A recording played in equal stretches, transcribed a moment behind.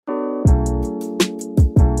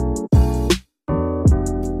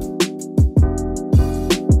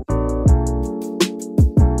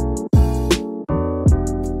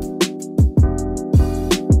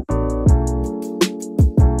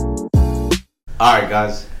Alright,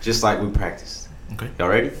 guys. Just like we practiced. Okay. Y'all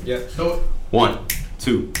ready? Yeah. So 1,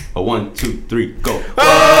 2, 1, 2, 3, go.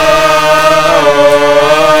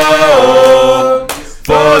 Oh,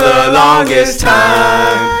 for the longest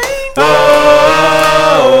time.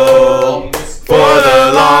 Oh, for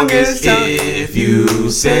the longest time. If you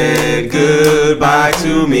said goodbye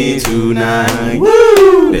to me tonight,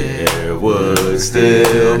 there would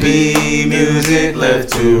still be music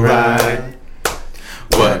left to write.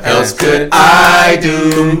 What else could I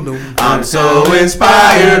do? I'm so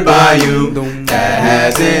inspired by you. That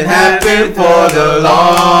hasn't happened for the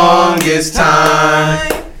longest time.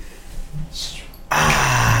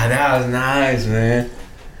 That was nice, man.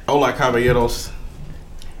 Hola, caballeros.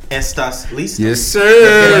 Estas listas? Yes,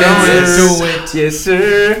 sir. Let's do it. Yes,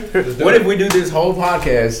 sir. What if we do this whole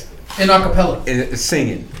podcast In acapella.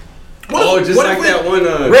 singing? Oh, just like that one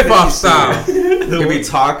Rip off style. He'll be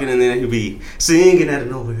talking and then he'll be singing out of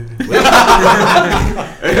nowhere. The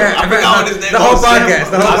whole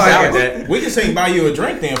podcast. We can sing buy you a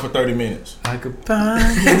drink then for 30 minutes. I could buy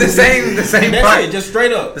the same That's part. it, just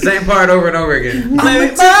straight up. The same part over and over again. Let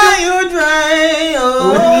me buy you a drink.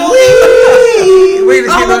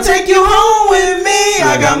 I'ma take you home with me.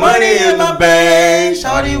 I got money in my bank.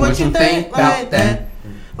 Shawty, what you think about that?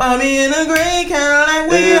 Buy me in a green Cadillac.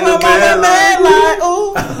 We in a moment man like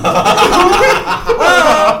ooh.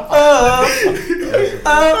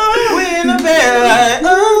 We in the bed like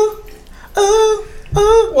ooh.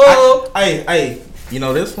 Whoa. Hey, you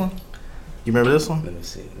know this one? You remember this one? Let me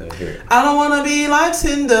see. Let me hear it. I don't wanna be like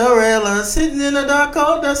Cinderella, sitting in a dark,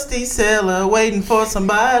 cold, dusty cellar, waiting for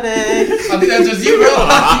somebody. I think that's just you, bro.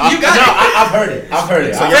 You got it. I've heard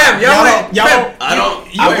it. So I've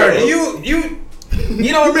heard it. You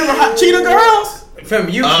don't remember Hot Cheetah Girls? Fam,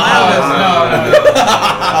 you No.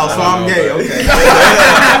 Oh, so I'm gay. Okay.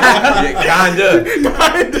 kinda.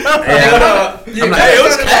 It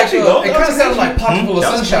was catchy, though. It kind of sounded like Pocket Full of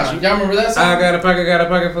Sunshine. Y'all remember that song? I got a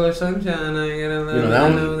pocket full of sunshine. I know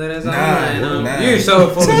that it's all Nah. mine. You're so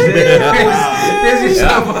full of shit. You're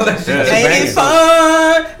so full of shit. Ain't it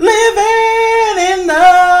fun living in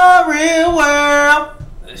the real world?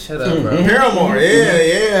 Shut up, bro. Paramore.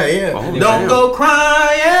 Yeah. Oh, don't go crying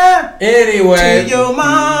Anyway, to your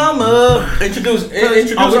mama. introduce Oh, we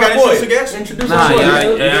got our boy. introduce a guest? Introduce Nah, our boy.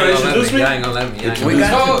 y'all Introduce me? ain't gonna let me. We got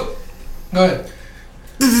So, go ahead.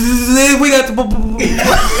 We got the.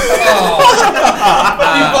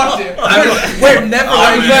 You fucked it. We're never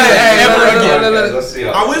going back. Ever again. Let's see. I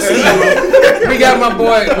will see you. We got my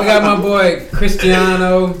boy Christian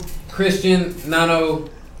Nano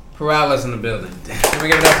Perales in the building. Can we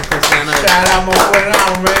give it up for Cristiano? Shout out my boy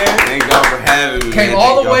Nano, man. Thank y'all for having me. Came man.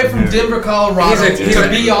 all Thank the way y'all for from having me. Denver, Colorado He's a- to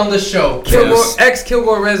be on the show.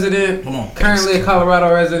 Ex-Kilgore resident, Come on. currently a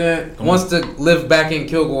Colorado resident, wants to live back in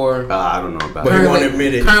Kilgore. I don't know about But it. he won't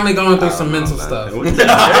admit it. Currently going through I some don't know mental about stuff. it.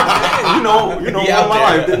 you know all my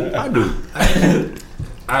life. Didn't I do.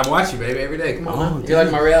 I watch you, baby, every day. Come on, you're like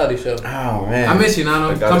my reality show. Oh man, I miss you,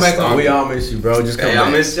 Nano. I gotta Come back stop. on. we all miss you, bro. Just come Hey, back.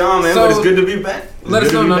 I miss y'all, man. So, but it's good to be back. Let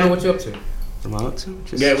us know, Nano, what you up to. Am I up to?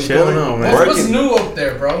 Just Yeah, what's chilling, going on, man? working. What's new up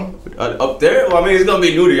there, bro? Up there? Well, I mean, it's gonna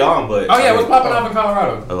be new to y'all, but Oh yeah, what's popping off in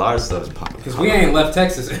Colorado? a lot of stuff's popping. Because we ain't left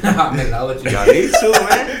Texas in a hot minute. I'll let you Y'all go. need to,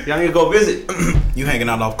 man. Y'all need to go visit. You hanging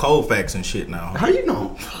out off Colfax and shit now. How you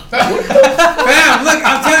know? Fam, look,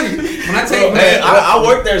 I'm telling you. When I take Hey, I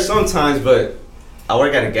work there sometimes, but I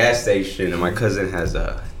work at a gas station, and my cousin has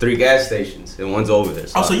 3 gas stations, and one's over there.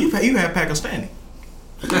 Oh, so you have Pakistani.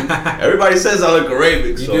 Everybody says I look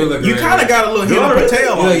Arabic. You so. do look You great. kind of got a little hit of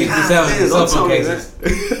Patel You on used you. to sell Man, cell don't phone tell me cases.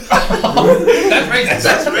 That's racist.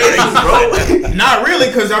 That's racist, bro. Not really,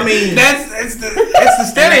 because I mean, It's the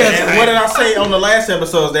stereotype. and what did I say on the last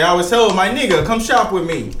episodes? They always tell my nigga, come shop with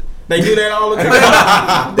me. They do that all the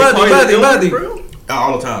time. buddy.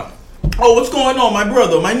 All the time. Oh, what's going on, my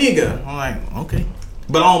brother, my nigga? I'm like, okay.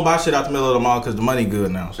 But I don't buy shit out the middle of the mall because the money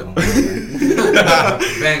good now. So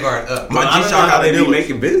Vanguard up. my I don't know G-Shock how how they they be do it.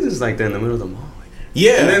 making business like that in the middle of the mall.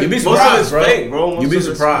 Yeah, And then You'd be most of surprised, it's bro. fake, bro. Most You'd be of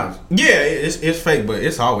it's- surprised. yeah, it's fake, but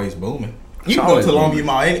it's always booming. You can go always to booming. Longview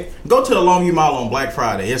Mall. Go to the Longview Mall on Black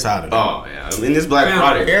Friday. It's out of there. Oh yeah, I mean this Black Fam,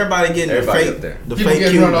 Friday. Everybody getting Everybody the up there. fake, the People fake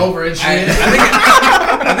getting run Cuban. over and I shit.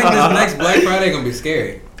 think this next Black Friday gonna be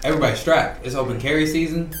scary. Everybody strapped. It's open carry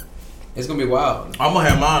season. It's gonna be wild. I'm gonna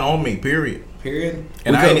have mine on me. Period. Period.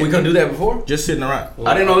 And we couldn't do that before. just sitting around.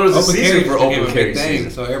 I didn't know there was a Open season carry for became open a carry big thing.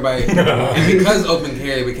 season. So everybody, and because open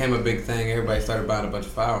carry became a big thing, everybody started buying a bunch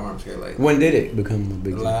of firearms here lately. When did it become a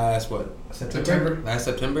big thing? Last September. Last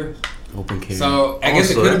September. Open carry. So I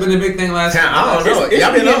guess it Also, could have been a big thing last. I don't know. It's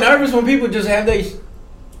Y'all be been getting up. nervous when people just have they.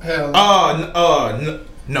 Hell.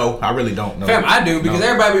 No, I really don't know. Fam, I do because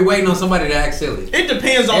everybody be waiting on somebody to act silly. It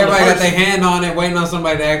depends on Everybody the got person. their hand on it, waiting on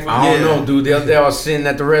somebody to act. I don't know, dude. They all sitting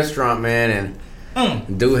at the restaurant, man,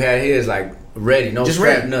 and dude had his like ready, no Just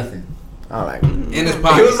strap, ready. nothing. I like in his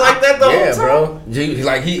pocket. He was like that the whole yeah, time. bro.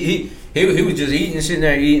 He was just eating, sitting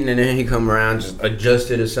there eating, and then he come around, just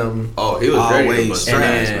adjusted or something. Oh, he was ready to Always bust strapped,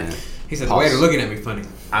 ass, man. man. He said the waiter looking at me funny.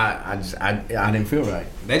 I didn't feel right.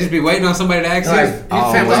 They just be waiting on somebody to act Like, serious.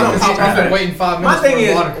 fam, what's I've up? been waiting 5 My minutes thing for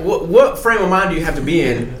is, water. what frame of mind do you have to be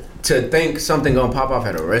in to think something gonna pop off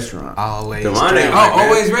at a restaurant? Always. The money. strapped. Oh,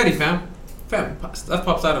 always ready, fam. Fam, stuff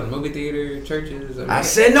pops out of the movie theater, churches. I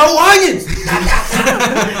said no onions.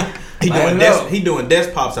 He doing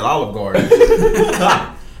desk pops at Olive Garden.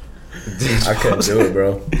 I couldn't do it,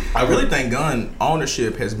 bro. I really think gun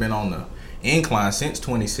ownership has been on the incline since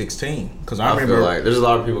 2016. Because I I remember, feel like there's a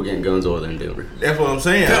lot of people getting guns over there in Denver. that's what I'm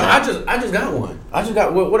saying. Fam, I just got one. I just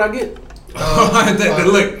got what I get?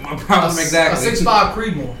 Look, my problem A exactly. 6'5"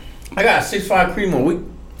 Creedmoor. I got a 6.5 Creedmoor.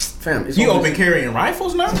 Fam, it's You on open carrying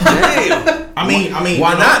rifles now? Damn. I mean,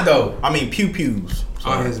 Why not though? I mean, pew-pews.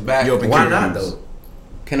 On his back. You open Why carry not guns. though?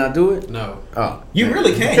 Can I do it? No. Oh, You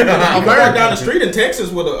really can. You can walk down the street in Texas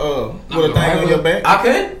with a thing on your back. I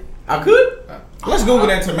could. I could. Let's Google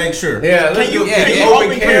that to make sure. Yeah, let's Can you, do- can yeah, you open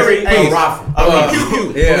open carry a a rifle.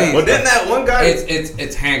 pew-pew? Yeah. Please. Well, didn't that one guy,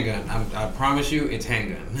 It's handgun. I promise you, it's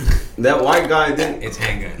handgun. that white guy didn't? It's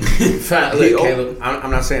handgun. Fam, He look, open- Caleb, I'm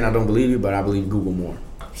not saying I don't believe you, but I believe Google more.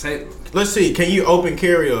 Say, Let's see. Can you open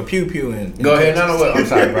carry a pew-pew in Go ahead. Texas? No, what? I'm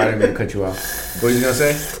sorry, bro. I didn't mean to cut you off. What was you gonna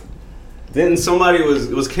say? Didn't somebody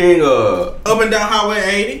was carrying a? Up and down Highway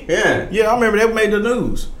 80? Yeah. Yeah, I remember that made the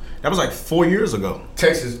news. That was like 4 years ago.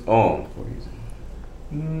 Texas. Oh.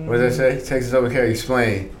 What does that say? Texas over carry.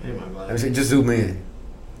 Explain. Let me see. Just zoom in.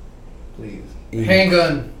 please.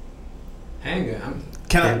 Handgun. Handgun.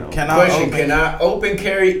 Can I Question: open? Can I open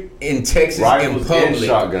carry in Texas in Rifles and public?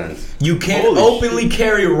 shotguns. You can Holy openly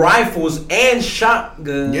carry rifles and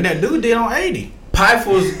shotguns, Yeah, that dude did on 80.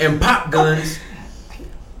 rifles and pop guns.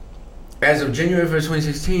 As of January 1st,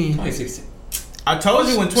 2016. 2016. I told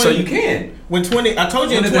you when 20. So you can. When 20. I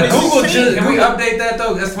told you in When did that- 2016. Google Can we update that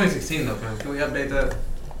though? That's 2016 though, fam. Can we update that?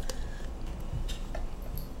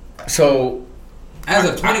 So As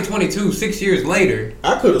of 2022, 6 years later,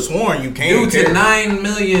 I could have sworn you due can't. to carry. 9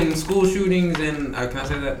 million school shootings and can I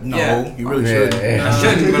say that? No, Yeah. you really Yeah, shouldn't. yeah. I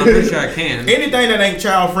shouldn't, but I'm pretty sure I can. Anything that ain't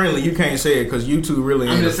child friendly, you can't say it because YouTube really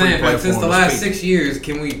ain't I'm a just free saying, man, since platform the to last speak. 6 years,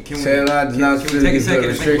 can we say a lot does not can we take a second put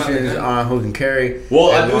and think about restrictions that? on who can carry.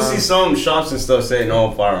 Well, I and do arms. see some shops and stuff saying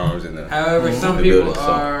no firearms in there. However, some The people building, so.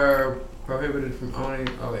 are prohibited from owning.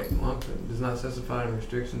 Oh wait, long-term does not specify any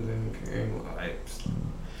restrictions in carrying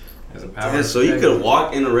as a power. Yeah, so you could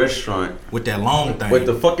walk in a restaurant With that long thing. with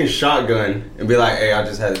the fucking shotgun and be like, "Hey, I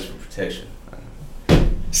just had this for protection."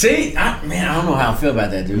 See, I don't know how I feel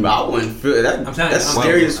about that, dude. But I wouldn't feel that. I'm telling you, That's I'm-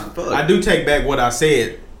 scary as fuck. I do take back what I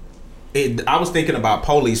said. I was thinking about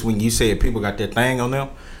police when you said people got that thing on them.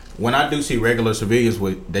 When I do see regular civilians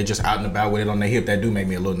with they just out and about with it on their hip, that do make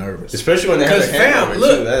me a little nervous. Especially when they have 'Cause, their hand fam, over it,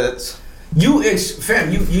 look. too. That's You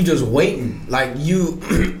just waiting. Like you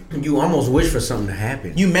you almost wish for something to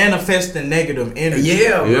happen. You manifesting negative energy.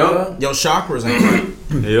 Yeah, bro. Your chakras ain't right.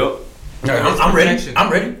 yep. I'm ready. Protection.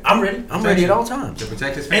 I'm ready. I'm ready. I'm ready at all times. to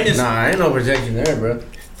protect his And family. it's, Nah, ain't no protection there, bro.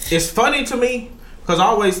 it's funny to me because I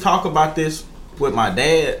always talk about this with my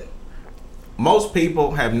dad. Most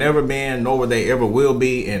people have never been, nor will they ever will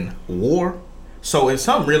be in war. So if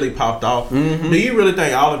something really popped off, do you really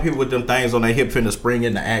think all the people with them things on their hip finna spring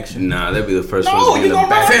into action? Nah, that'd be the first No, ones to you get in the gonna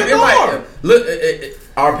back. run Fam, the door. look,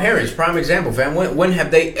 our parents, prime example, fam. When have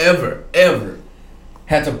they ever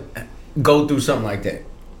had to go through something like that,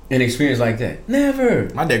 an experience like that? Never.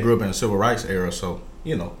 My dad grew up in the civil rights era, so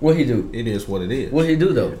you know What he do? it is what it is. What he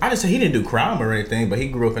do though? I didn't say he didn't do crime or anything, but he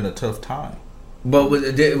grew up in a tough time. But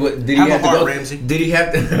did he Have a have to heart, go? Ramsey. Did he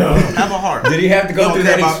have to? Have a heart. Did he have to He go don't through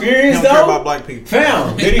care that about- experience he don't care though? about black people.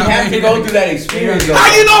 Fam, did he have to go through that experience though?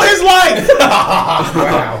 How you know his life?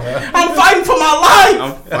 Wow. I'm fighting for my life.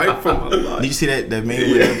 I'm fighting for my life. Did you see that meme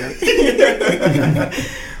with that?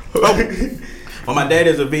 Well, my dad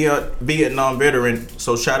is a Vietnam veteran,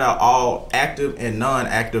 so shout out all active and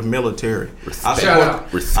non-active military.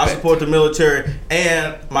 I support the military,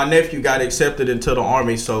 and my nephew got accepted into the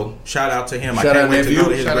army, so shout out to him. I Shout can't out, wait to nephew. go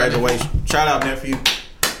to his Shout out, graduation. Shout out, nephew.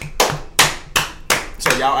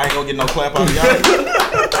 So y'all ain't gonna get no clap out of y'all.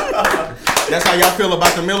 That's how y'all feel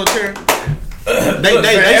about the military. Look. I'm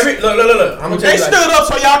gonna They tell stood you like, up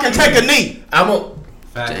so y'all can take a knee. I'm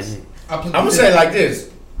gonna say it like this.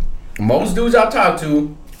 Most dudes I talk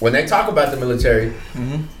to, when they talk about the military,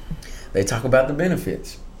 they talk about the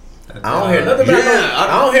benefits. I don't hear nothing about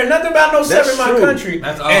I don't hear nothing about no serving my country.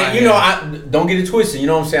 That's all. And you know, I don't get it twisted. You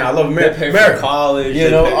know what I'm saying? I love America. They pay for college. You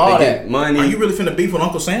know, all they that get money. Are you really finna beef with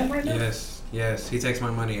Uncle Sam right now? Yes. He takes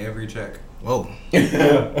my money every check. Whoa.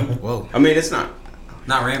 Whoa. I mean, it's not.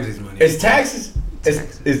 Not Ramsey's money. It's taxes. It's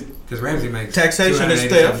because Ramsey makes taxation is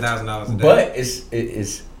theft. $287,000 a day. but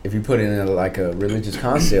it's if you put it in like a religious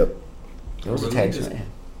concept, it was a tax man.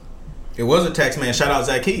 It was a tax man. Shout out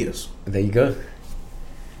Zacchaeus. There you go.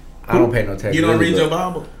 I don't pay no tax. You don't read your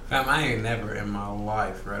Bible? I ain't never in my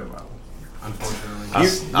life read a Bible.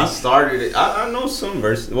 Unfortunately. I started it. I know some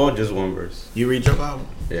verses. Well, just one verse. You read your Bible?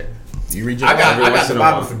 Yeah. You read your I Bible? got the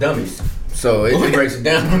Bible for dummies, so it just breaks it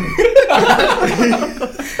down.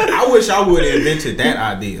 I wish I would have invented that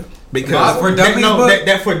idea. Because for dummies book?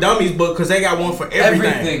 That for dummies book, because they got one for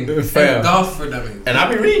everything. Fair. Golf for dummies. And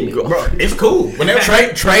I be reading it. Bro, it's cool. Whenever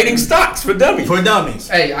Trading stocks for dummies. for dummies.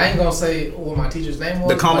 Hey, I ain't gonna say what my teacher's name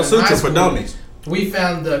was. The Kama but in high Sutra for school, dummies. We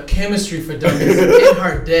found the chemistry for dummies in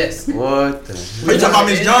her desk. What the? Are you talking about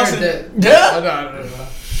Miss Johnson? Yeah. Oh,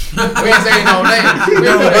 no. We ain't saying no names. We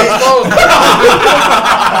don't expose her.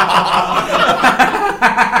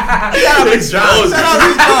 Shout out Miss Johnson. Shout out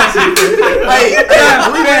Miss Johnson. Hey,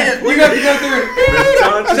 We got to go through it.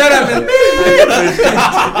 Shut up, man.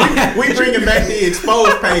 we bringing back the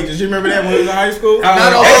exposed pages. You remember that when we was in high school?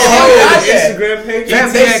 Not all Instagram page.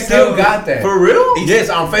 Yes, they still got that. For real? Yes,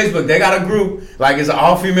 on Facebook they got a group, like it's an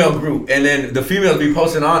all-female group, and then the females be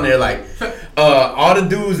posting on there like all the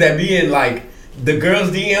dudes that be in like the girls'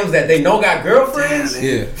 DMs that they know got girlfriends.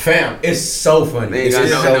 Yeah. Fam, it's so funny. They It's got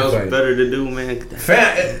so nothing else funny. better to do, man.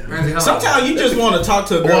 Fam, Sometimes you just want to talk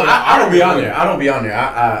to a girl. well, I don't be on there. I don't be on there.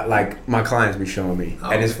 I like my clients be showing me,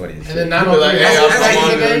 and it's funny. As shit. And then 903. Hey,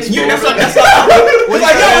 Yeah, that's like It's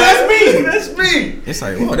like, yo, that's me. That's me. It's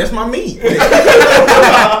like, whoa, that's my meat.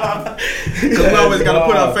 Because we always got to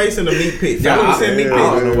put our face in the meat pit. Y'all want to send meat I don't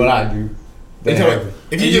know pictures? what I do. They happen.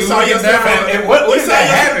 If you just saw yourself, And what does that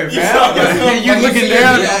happen, you fam? saw yourself, You looking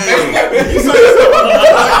down? you saw yourself,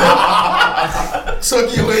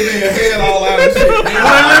 suck your way in your head all out and shit.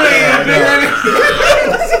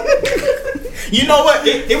 You know what?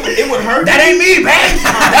 It would hurt. That ain't me, man.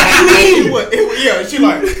 That ain't me. Yeah, she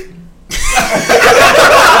like.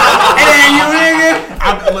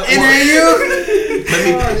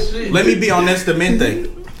 Let me be honest, the men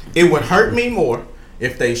thing. It would hurt me more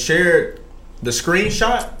if they shared the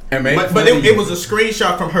screenshot. But it was a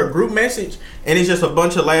screenshot from her group message, and it's just a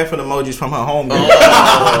bunch of laughing emojis from her home group.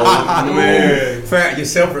 Oh, man. Fact, your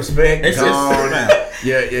self-respect It's gone.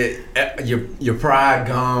 just, Your pride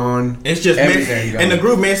gone. it's just Everything and the gone.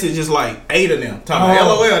 group message is like 8 of them talking about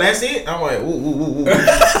LOL. That's it. I'm like, ooh.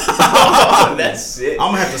 That's it.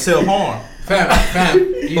 I'm gonna have to self harm. Fam.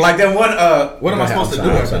 Like that one. What am I supposed to do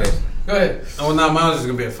after this? Go ahead. Oh, no, mine was just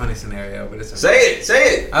gonna be a funny scenario, but it's Say it.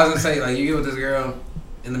 I was gonna say, like, you get with this girl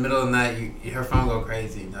in the middle of the night, her phone go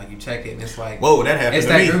crazy. Like, you check it, and it's like, Whoa, that happened it's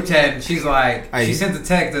to that me. group chat, and she's like, Hey, she sent the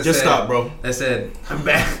text that Just said, stop, bro. that said, I'm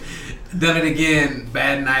back, done it again,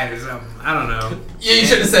 bad night or something. I don't know. Yeah, you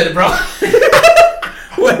should have said it, bro.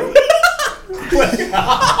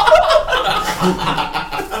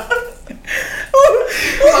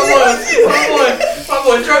 My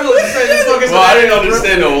boy struggling to say this fucking Well, I didn't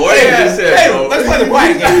understand the word you just said. Hey, bro. let's play the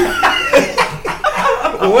white game.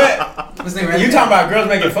 What? What's the name? You talking about girls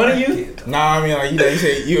making fun of you? Nah, I mean, like, you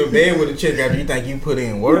said you in bed with a chick after you think you put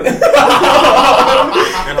in work. And her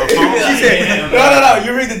phone. She said, no.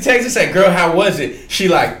 You read the text and say, "Girl, how was it?" She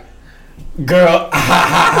like, "Girl,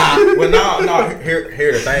 Well, no.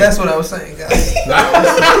 Here the thing. That's what I was saying, guys.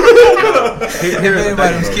 Here's the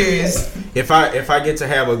Everybody thing, was bro. curious. If I get to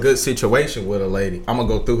have a good situation with a lady, I'm gonna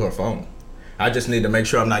go through her phone. I just need to make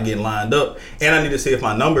sure I'm not getting lined up, and I need to see if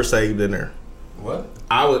my number's saved in there. What?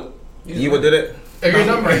 I would. You would do that, If your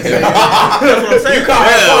number is there. that's what I'm saying. you call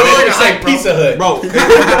her phone and you say Pizza Hut." Bro.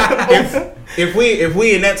 if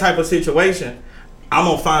we in that type of situation, I'm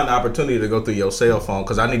gonna find the opportunity to go through your cell phone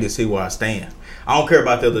because I need to see where I stand. I don't care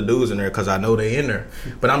about the other dudes in there because I know they in there,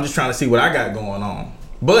 but I'm just trying to see what I got going on.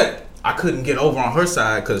 But I couldn't get over on her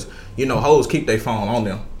side because hoes keep their phone on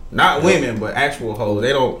them. Not women, but actual hoes.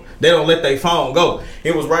 They don't let their phone go.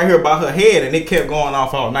 It was right here by her head and it kept going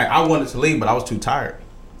off all night. I wanted to leave, but I was too tired,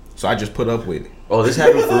 so I just put up with it. Oh, this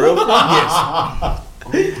happened for real? Yes,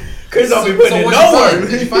 Chris don't be putting in what no you find? work.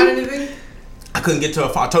 Did you find anything? I couldn't get to her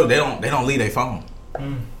phone. I told you they don't leave their phone.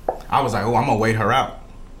 I was like, I'm gonna wait her out.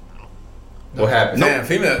 What happened? Man,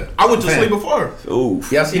 female. I went to Man. sleep before her.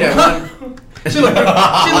 Oof. Y'all see that one? She looked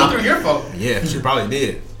through your phone. Yeah, she probably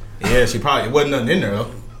did. Yeah, she probably. It wasn't nothing in there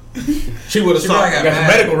though. She would have saw. probably Got some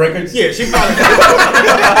medical records. Yeah, she probably.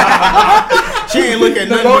 She ain't look at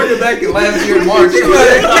The nothing. lawyer back in last year in March.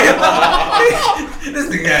 This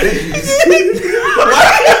nigga got issues.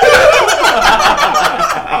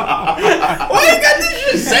 Why you got this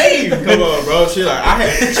shit saved? Come on, bro. She like,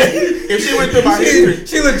 if she went through my history.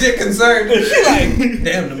 She legit concerned. She like,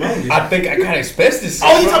 damn pneumonia. I think I got asbestos.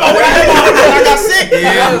 Oh, you talking about when I got sick?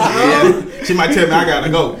 Yeah. She might tell me I gotta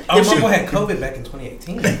go. Oh, If my she, boy had COVID back in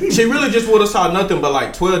 2018. she really just would have saw nothing but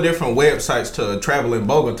like 12 different websites to travel in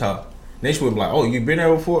Bogota. Then she would be like, "Oh, you been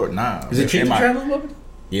there before?" Nah. Is it cheap to travel, Bogota?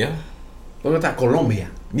 Yeah. Bogota, Colombia.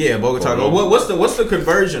 Yeah, Bogota. What's the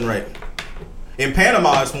conversion rate? In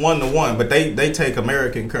Panama, it's 1-to-1, but they take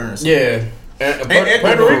American currency. Yeah. And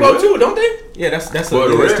Puerto Rico too, don't they? Yeah, that's a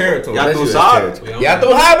Puerto U.S. Rico. territory. Y'all That's too US solid. territory. Y'all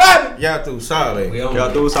too high, baby. Y'all too solid. We own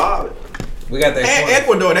Y'all too solid. We got that. And coin.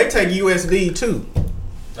 Ecuador, they take USD too,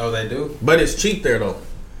 Oh, they do. but it's cheap there though.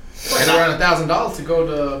 It's around $1,000 to go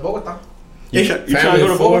to Bogota. You trying to go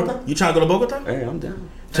to Bogota? You trying to go to Bogota? Hey, I'm down.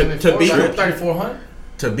 To be 3,400.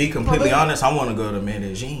 to be completely honest, I want to go to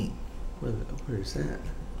Medellin. Where is that?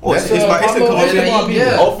 Oh, That's, it's in Pablo Colombia. Escobar.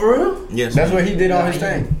 Yeah. Oh, for real? Yes, That's where he did all his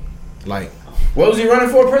thing. like What was he running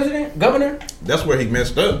for, president? Governor? that's where he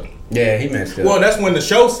messed up. Yeah, he messed up. Well, that's when the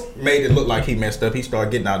show made it look like he messed up. He started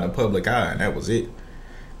getting out in the public eye, and that was it.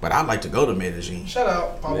 But I'd like to go to Medellin. Shout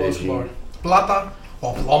out Pablo Medellin. Escobar. Plata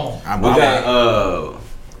or Plomo. I'm We I'm- got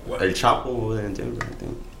El Chapo over there in Denver, I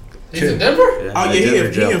think. He's in Denver? Oh yeah, he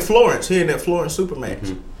Denver in Florence. He in that Florence Supermax.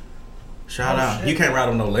 Mhm. Shout Oh, out. shit. You can't write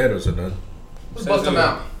him no letters or nothing. Let's bust him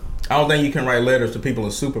out. I don't think you can write letters to people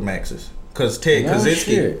in Supermaxes. Cause Ted No Kaczynski,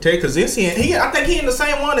 shit. Ted Kaczynski, I think he in the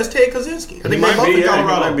same one as Ted Kaczynski. I He think they might both be, in yeah. He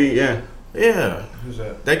Colorado. might be, yeah. Yeah, Who's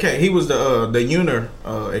that? they can't. He was the Uner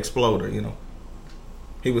exploder. You know,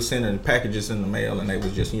 he was sending packages in the mail, and they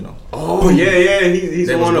was just Oh, yeah. He's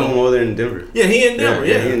They the was one of going- them over there in Denver. Yeah, he in Denver.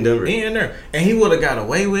 Yeah, Yeah, he in Denver. He in there, and he would have got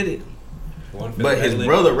away with it, but his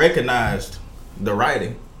brother recognized the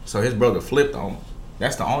writing, so his brother flipped on him.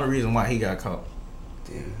 That's the only reason why he got caught.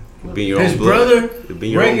 Be your his own blood. brother Be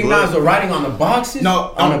your own recognized blood. the writing on the boxes?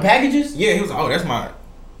 No, on the packages? Yeah, he was. Oh, that's my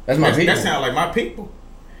People. That sound like my people.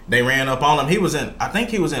 They ran up on him. He was in. I think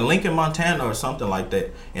he was in Lincoln, Montana, or something like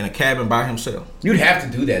that, in a cabin by himself. You'd have to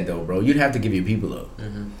do that though, bro. You'd have to give your people up.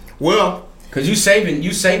 Well, Cause you saving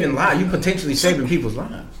lives. You potentially saving people's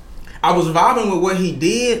lives. I was vibing with what he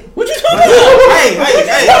did. What you talking about? Hey.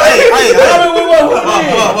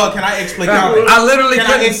 Well, can I explain? I literally Can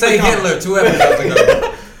I couldn't say explain Hitler 2 episodes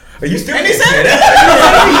ago. Are you still? And he said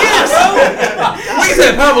We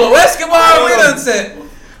said Pablo Escobar. We done said.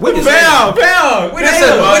 We done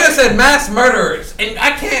said mass murderers, and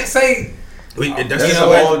I can't say. That's you a know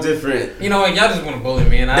what? whole different. You know what? Y'all just want to bully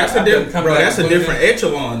me, and That's a different, bro. That's a different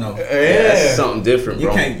echelon, though. That's something different, You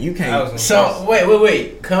bro. can't. So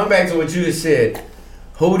wait. Come back to what you just said.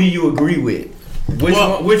 Who do you agree with?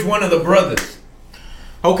 Which one of the brothers?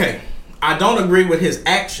 Okay, I don't agree with his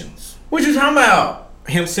actions. What you talking about?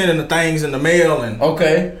 Him sending the things in the mail and.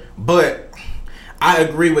 Okay. But I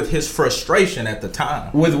agree with his frustration at the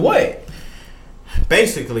time. With what?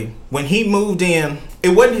 Basically, when he moved in, it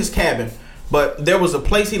wasn't his cabin, but there was a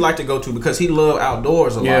place he liked to go to because he loved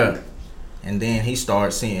outdoors a lot. Yeah. And then he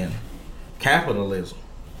started seeing capitalism.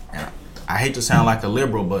 And I hate to sound like a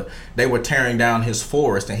liberal, but they were tearing down his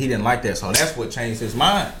forest, and he didn't like that. So that's what changed his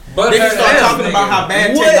mind. But Then he started damn, talking about how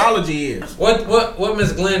bad What? technology is. What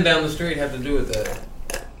Miss Glenn down the street have to do with that?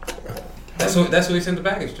 That's who he sent the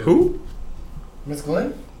package to. Who? Miss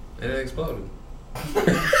Glenn? And it exploded.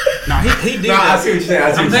 No, he did. No, I that. see what you're saying.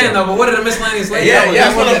 I'm saying though, but what did the miscellaneous lady?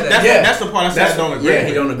 That's the part I said I don't agree with.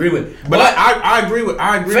 He don't agree with. But I agree with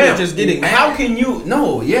just getting mad. How can you?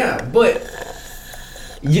 No, yeah, but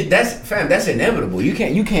that's inevitable. You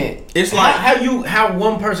can't. It's like- how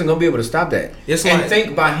one person gonna be able to stop that? It's and like-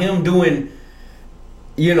 think by him doing,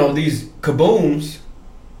 these kabooms.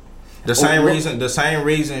 The same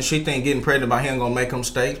reason she think getting pregnant by him gonna make him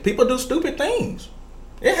stay. People do stupid things.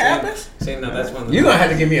 It happens. See, no, that's one. You're gonna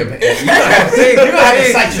have to give me a. You're gonna have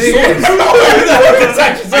to cite your source.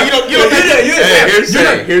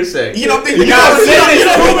 Hearsay. You don't think the You guys done said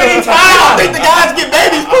this too many times. think the guys get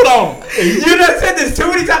babies put on? You done said this too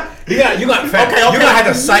many times. You gonna Okay. You're gonna have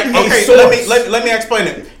to cite a Okay, source. let me explain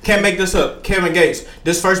it. Can't make this up. Kevin Gates.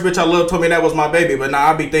 This first bitch I love told me that was my baby, but now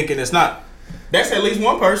I be thinking it's not. That's at least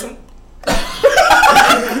one person.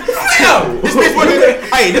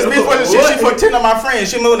 This bitch wasn't shit. She fucked 10 of my friends.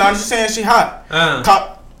 She moved on. She's saying she hot. I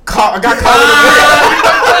got caught in the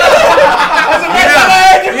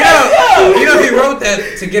he wrote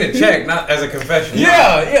that to get a check, not as a confession.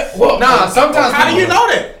 Yeah. Well, Nah, sometimes How do you know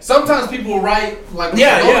that? Sometimes people write like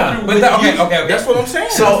Yeah. But okay. That's what I'm saying.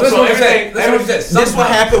 So everything. This what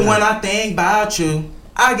happened when I think about you.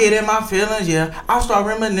 I get in my feelings, yeah. I start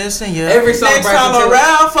reminiscing, yeah. Every song Next Bryson time Tiller-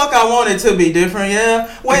 around, fuck, I want it to be different,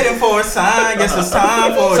 yeah. Waiting for a sign, guess it's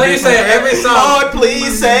time for. So you say every song- Lord,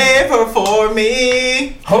 please save her for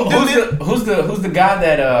me. Who's the guy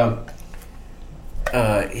that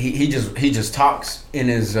he just talks in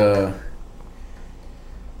his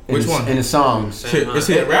Which one? in his songs? Shit, is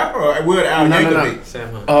he a rapper or Will Al No. Yankovic?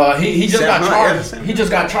 Sam Hunt. He just Sam got Hunt, charged. yeah, Sam He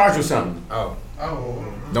just got charged with something. Oh.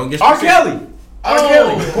 Don't get R. specific. Kelly. R.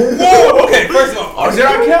 Kelly. Whoa. Okay. First of all, Is it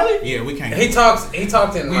R. Kelly? Yeah, we can't. he talked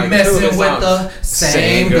in we like messing 2 of his with songs. the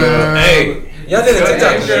same girl. Hey, y'all did a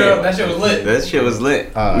TikTok girl. That shit was lit. That shit was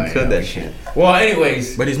lit. Oh, We could yeah. that shit. Well,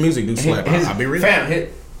 anyways, But his music do slap. I'll be real. fam,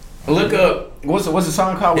 look up what's the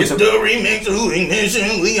song called? It's the remix of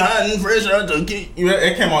Ignition. We hiding fresh out the key. You know,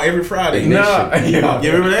 it came on every Friday. No, yeah.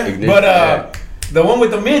 You remember that? Ignition, But yeah. the one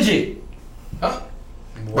with the midget.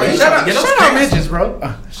 Wait, shout out midgets, bro.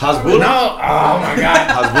 Hasbullah? No, oh my god.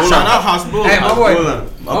 Hasbullah. Shout out Hasbullah. Hey, my boy, My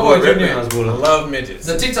my boy boy Junior. Hasbullah. I love midgets.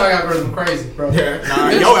 The TikTok algorithm crazy, bro. Yeah, nah,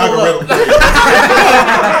 Bitch, your pull algorithm.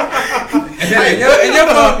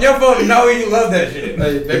 And your phone know you love that shit.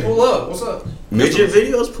 Hey, they pull up. What's up? Midget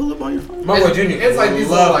videos pull up on your phone? My boy Junior. It's like these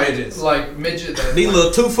love little midgets. like midget. That, These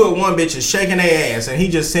little 2'1" bitches shaking their ass, and he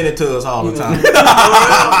just sent it to us all the time. Come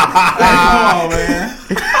on, man.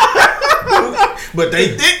 But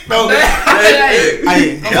they thick though.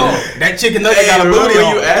 Hey, that chicken nugget got a Remember booty when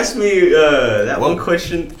on. you asked me that one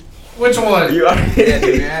question? Which one? You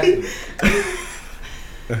already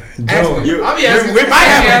I'll be asking. we might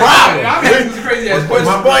have a problem. I'll be asking some crazy ass questions.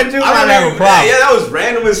 My boy too. I might have a problem. Yeah, that was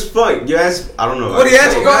random as fuck. You asked, I don't know. What do you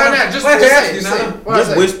ask? Go ahead now. Just Let her say ask it. you, Just say Nana. it. What I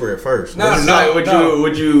Just say? whisper it first. No, It's no, like, no.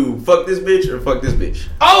 would you fuck this bitch or fuck this bitch?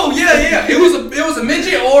 Oh yeah. It was a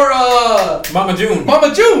midget or Mama June.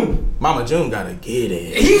 Mama June. Mama June gotta get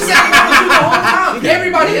it. He said Mama June the whole time. Yeah.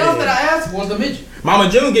 Everybody else that I asked was the midget. Mama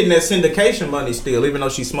June getting that syndication money still, even though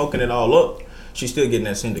she's smoking it all up. She's still getting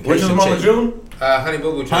that syndication. Which is Mama check. June? Honey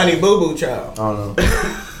Boo Boo. Honey Boo Boo Child. I don't know.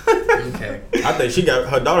 Okay. I think she got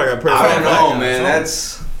her daughter got pregnant. I don't by a black know, guy, man. so.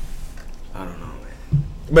 That's. I don't know, man.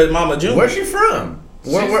 But Mama June, Where's she from?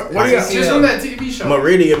 Where you got? She's from that TV show.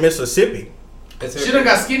 Meridian, Mississippi. It's She done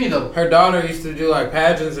got skinny though. her daughter used to do like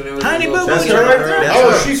pageants and it was Honey a little Boo Boo. That's children her right girl. there? That's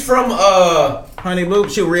Oh, her. she's from Honey Boo,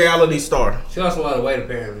 she a reality star. She lost a lot of weight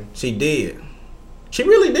apparently. She did. She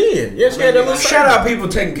really did. Yeah, she had that little Shout out people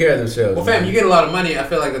taking care of themselves. Well, fam, you get a lot of money. I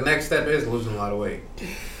feel like the next step is losing a lot of weight.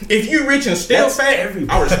 If you rich and still That's fat, everybody.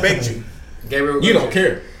 I respect you. Gabriel, You don't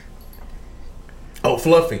care. Oh,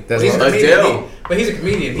 Fluffy. That's He's a what- comedian. Adele. But he's a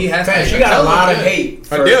comedian. He has Fam, to. she got a Adele lot look of good. hate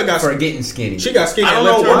Adele got for some- getting skinny. She got skinny. I and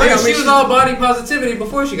don't left know her why. down. She was all body positivity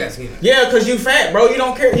before she got skinny. Yeah, because you fat, bro. You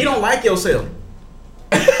don't care. You don't like yourself.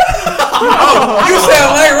 You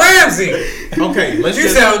sound like Ramsey. Okay, let's You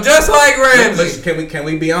just. sound just like Ramsey. Can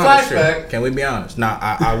we be honest? here? Flashback. Can we be honest? Now,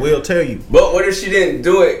 I will tell you. But what if she didn't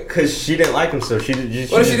do it because she didn't like himself? She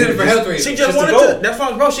did. What if she did it for health reasons? She just Just wanted to go. to. That's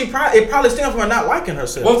why, bro. It probably stemmed from her not liking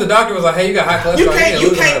herself. What if the doctor was like, "Hey, you got high cholesterol. You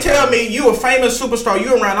lose can't another tell pound." me you a famous superstar.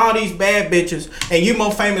 You around all these bad bitches, and you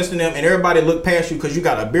more famous than them, and everybody look past you because you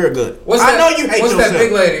got a beer gut. I know you hate What's yourself. that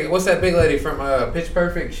big lady? What's that big lady from Pitch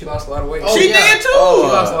Perfect? She lost a lot of weight. Oh, She yeah. did too. Oh, She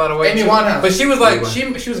lost a lot of weight. Amy too. Winehouse. But she was like, she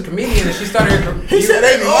was a comedian and she started her career. He said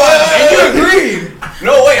Amy And you agreed.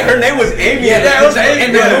 No, wait. Her name was Amy. Yeah, that was Amy.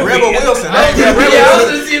 And then Rebel Wilson. I was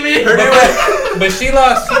just see me. Her name was. But she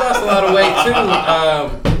lost a lot of weight too.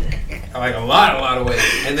 Like a lot of weight.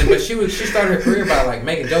 And then, but she started her career by like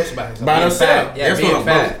making jokes about herself. By being herself. fat. Yeah, That's being what I'm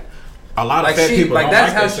fat. A lot of Like fat she, people like don't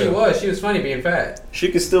that's like how she themselves. was. She was funny being fat.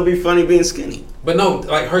 She could still be funny being skinny. But no,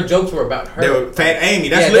 like her jokes were about her. They were Fat Amy.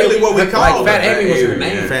 That's Yeah, literally they- what we like, call Fat her. Amy was her Amy,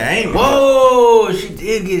 name. Fat Amy. Whoa, she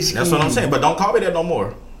did get skinny. That's what I'm saying. But don't call me that no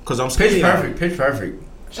more, cause I'm skinny. Pitch now. Perfect. Pitch Perfect.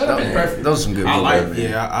 Shut up, Pitch Perfect. Those are some good. I movies, like. man.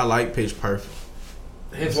 Yeah, I like Pitch Perfect.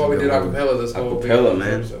 Hence why we did acapella this whole Acapella,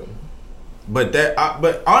 man. episode. But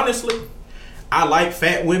honestly, I like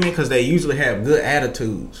fat women because they usually have good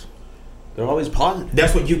attitudes. They're always positive.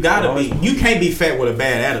 That's what you gotta They're be. always- You can't be fat with a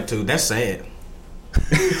bad attitude. That's sad.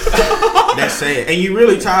 That's sad. And you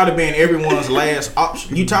really tired of being everyone's last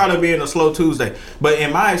option. You tired of being a slow Tuesday. But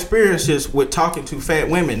in my experiences with talking to fat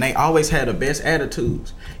women, they always had the best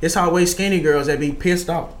attitudes. It's always skinny girls that be pissed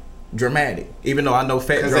off, dramatic. Even though I know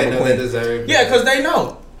fat Because they drama know they queens. deserve. Yeah, because they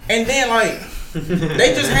know. And then like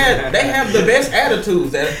they have the best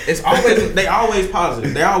attitudes. That they always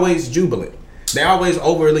positive. They're always jubilant. They're always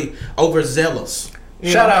overzealous.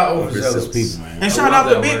 Shout out overzealous people, man. And shout out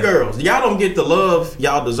to big girls. Y'all don't get the love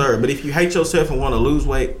y'all deserve. But if you hate yourself and want to lose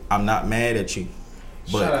weight, I'm not mad at you.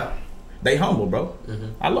 But Shout out. they humble, bro.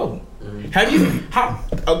 I love them. Have you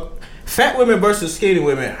fat women versus skinny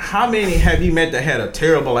women? How many have you met that had a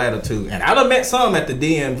terrible attitude? And I done met some at the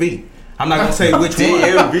DMV. I'm not gonna say which one.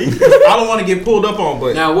 DMV. I don't want to get pulled up on,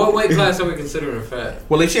 but now what weight class are we considering fat?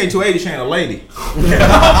 Well, if she ain't 280, she ain't a lady.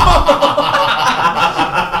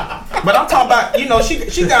 But I'm talking about,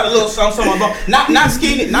 she got a little something about not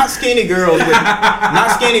skinny girls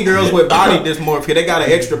with body dysmorphia. They got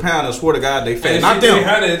an extra pound and swear to God they fat. Not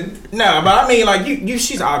them. No, but I mean like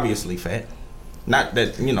she's obviously fat. Not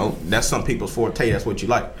that that's some people's forte. That's what you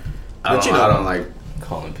like. But I don't like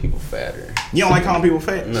calling people fatter. You don't like calling people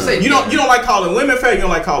fat? No. You don't like calling women fat. You don't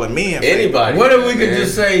like calling men fat. Anybody? What if we could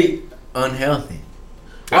just say unhealthy?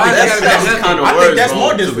 That's kind of I think that's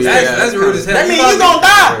more disrespectful. That's rude as hell. That means you gonna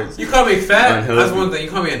die. You call me fat. That's one thing. You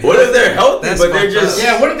call me unhealthy. What if they're healthy, That's but they're just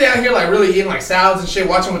What if they out here like really eating like salads and shit,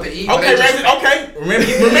 watching what they eat? Okay.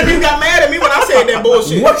 Remember you got mad at me when I said that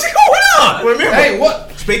bullshit. What's going on? Remember? Hey,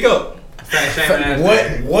 what? Speak up.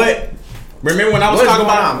 What? Remember when I was talking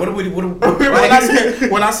about?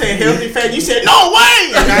 When I said healthy fat, you said no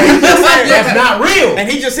way. That's not real. And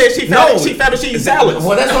he just said she fat. She fat, but she eats salads.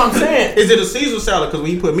 Well, that's what I'm saying. Is it a Caesar salad? Because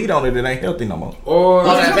when you put meat on it, it ain't healthy no more. Or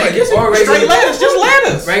Straight lettuce, just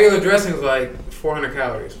lettuce. Regular dressing is like 400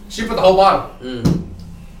 calories. She put the whole bottle.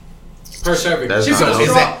 Per serving. She put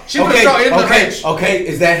the straw in the bench. Okay,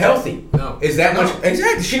 is that healthy? No. Is that much?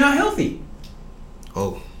 Exactly. She's not healthy.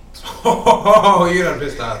 Oh, you done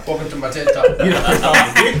pissed off. Welcome to my TED Talk. you done pissed off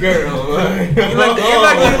a big girl. You like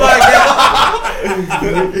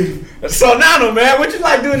that? So Nano, man, what you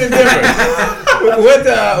like doing in Denver?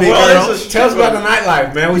 Tell us about the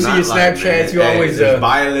nightlife, man. We see your Snapchats. You always there's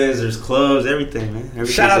violins, there's clubs, everything, man.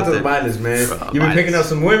 Shout out to the violins, man. You been picking up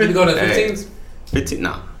some women? You go to 15s? 15?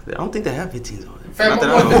 No, I don't think they have 15s on there. Fam,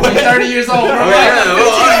 I'm 30 years old, bro.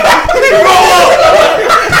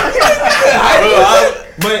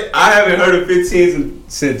 But I haven't heard of 15s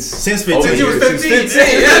since 15. Since you was 15.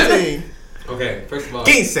 Yeah. Okay, first of all.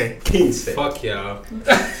 15. Fuck y'all.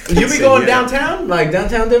 You be going downtown? Like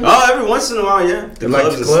downtown Denver? Oh, every once in a while, yeah. The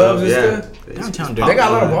clubs and stuff? Yeah. Downtown They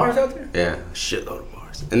got a lot of bars out there? Yeah, a shitload of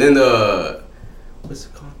bars. And then what's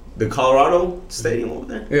it called? The Colorado Stadium over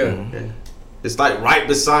there? Yeah. It's like right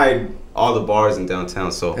beside all the bars in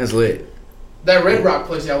downtown, so. That's lit. That Red Rock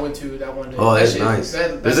place y'all went to that one day. Oh, that's nice.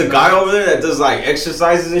 There's a guy over there that does like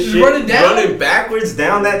exercises and shit. Running backwards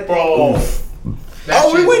down that, bro.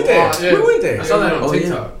 We went there. Yeah. We went there. I saw that on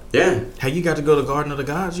TikTok. Yeah. Have you got to go to Garden of the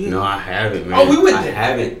Gods yet? No, I haven't, man. Oh, we went I there.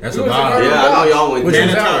 haven't. That's We a went to vibe. Garden Yeah, I know y'all went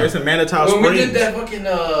there. It's in Manitou When Springs. we did that fucking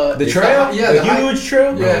The trail? Yeah, the huge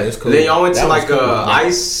trail? Yeah, it's cool. And then y'all went to That was like cool. The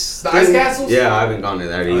ice. ice thing? castles? Yeah, I haven't gone to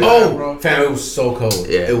that either. Oh, bro. fam, it was so cold.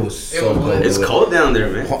 Yeah. It was so cold. It's cold down there,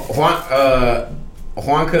 man.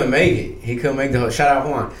 Juan couldn't make it. He couldn't make the whole. Shout out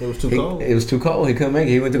Juan. It was too cold. It was too cold. He couldn't make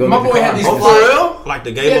it. He went to go. My get the boy car. had these Oh, fly- for real? Like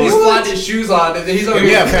the He had these Gaylord. flying shoes on. And he's over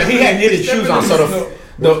Yeah, here. fam, he had knitted shoes on, so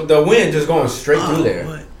the wind just going straight through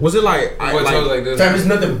there. Was it like Like this. Fam, it's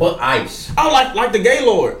nothing but ice. oh like the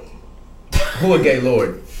Gaylord? Who a gay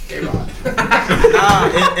lord?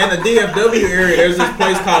 In the DFW area, there's this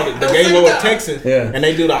place called the Gaylord Texas, and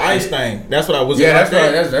they do the ice thing. That's what I was. Yeah, that's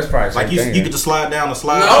right. That's probably Like you could just slide down the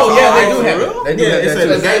slide. Oh yeah, they do have it. They do Yeah, have it's that at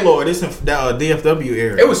the too. Gaylord. It's in the DFW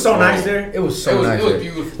area. It was so nice there. It was so nice. It was there.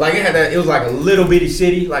 beautiful. Like it had that. It was like a little bitty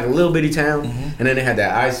city, like a little bitty town, and then it had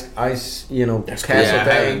that ice, castle Yeah, I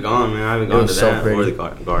haven't thing. gone, man. I haven't It gone was to so that pretty. or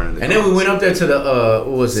the garden. And then we went up there to the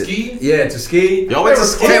what was it? Ski? Yeah, to ski. Y'all went to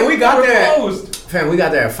ski? Fam, we got there. Closed. Fam, we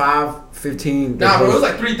got there at 5:15. Nah, bro, it was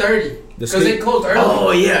like 3:30 because ski? they closed early.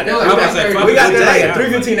 Oh yeah, They were I like was like, 5:30. we got there like Damn. at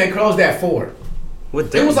 3:15. They closed at 4.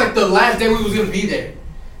 What It was like the last day we was gonna be there.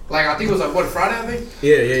 Like I think it was like Friday, I think.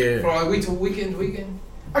 Yeah. For like weekend.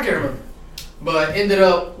 I can't remember. But ended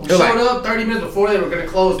up we It was showed like- up 30 minutes before they were gonna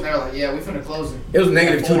close, and they were like, "Yeah, we finna close it." It was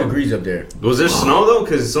negative At 2 4. degrees up there. Was there snow though?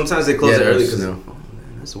 Because sometimes they close Yeah, it there early. was 'Cause snow. oh,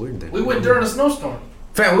 man, that's a weird thing. We went during a snowstorm.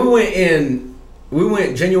 Fam, we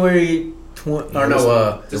went January 20, or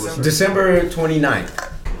no, December 29th.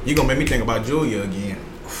 You gonna make me think about Julia again.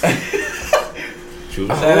 True.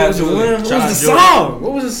 What was the song?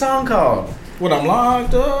 What was the song called? When I'm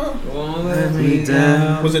locked up, Won't let me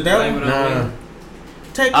down. was it that Blame one? it on me.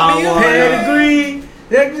 Take I me want- away. Pedigree,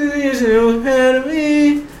 exposition,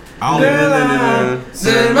 pedigree. I don't even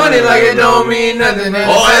Send money like it don't mean nothing. And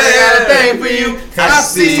Oh, I got a yeah. thing for you. I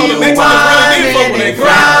see So you the next time really did fuck with whining and that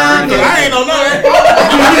grinding. I ain't know none of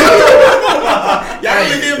that. Y'all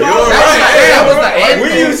really did You're fuck with right. that. That was the We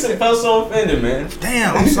anthem. used to felt so offended, man.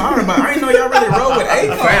 Damn, I'm sorry, but I didn't know y'all really roll with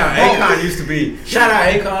Akon used to be. Shout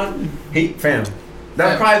out Akon.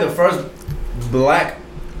 That's probably the first black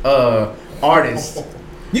artist.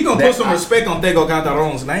 You gonna put some respect on Tego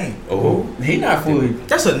Cantaron's name. Oh, he not fully.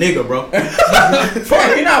 That's a nigga, bro.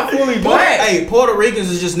 He not fully black. Hey, Puerto Ricans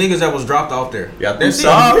is just niggas that was dropped off there. Yeah, That's it.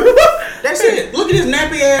 That's it. Look at his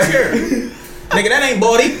nappy ass hair. Nigga, that ain't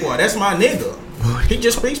Boricua. That's my nigga. He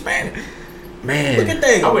just speaks Spanish. Man, look at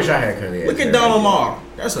Tego. I wish I had curly hair. Look at Don Omar.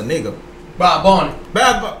 That's a nigga. Bob Bonnie.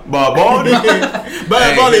 Bad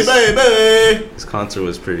Bunny, baby. His concert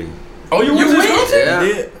was pretty. Oh, you went to his concert? Yeah.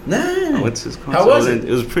 Yeah. I Nah. went to his concert. How was it?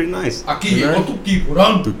 It was pretty nice. Aquí llegó tu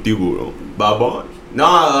tiburón. Bye-bye.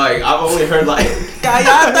 Nah, like I've only heard like. And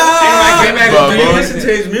like, came back, Bob did you Bonnie. listen to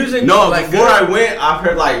his music? No, like before I went, I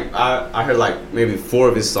heard like maybe 4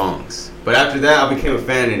 of his songs. But after that, I became a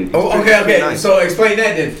fan. And Oh, okay. Nice. So explain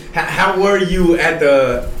that then. How were you at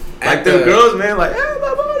the? Like the girls, man, like, hey,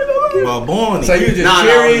 Well, born. So you just Nah,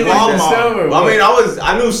 cheering nah, and stuff? Or well, what? I mean,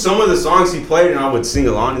 I knew some of the songs he played, and I would sing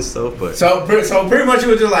along and stuff. But So pretty much you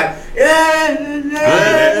were just like,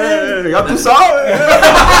 y'all too sorry.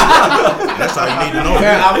 That's all you need to know.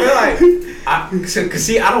 Man, I feel like, cause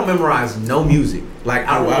see, I don't memorize no music. Like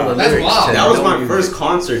I don't know the That's lyrics. wild. to That was no my music. first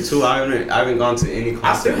concert too. I haven't gone to any concert.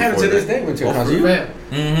 I still haven't to before this that. day went to a Oh, concert. for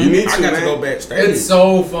You? Mm-hmm. You need I to, got to man. go backstage. It's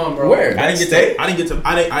so fun, bro. Where? I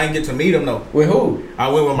didn't get to meet him though. With who? I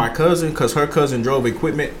went with my cousin because her cousin drove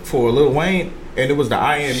equipment for Lil Wayne, and it was the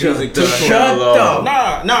IM Music tour. Shut up.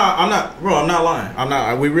 Nah, I'm not, bro. I'm not lying. I'm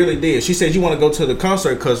not. We really did. She said you want to go to the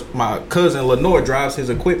concert because my cousin Lenore drives his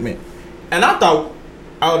equipment, and I thought,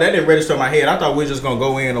 oh, that didn't register in my head. I thought we were just gonna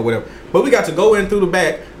go in or whatever. But we got to go in through the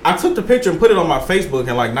back. I took the picture and put it on my Facebook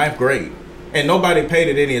in like 9th grade. And nobody paid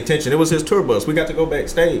it any attention. It was his tour bus. We got to go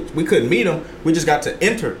backstage. We couldn't meet him. We just got to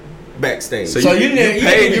enter backstage. So you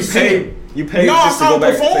paid You paid No, I just to saw go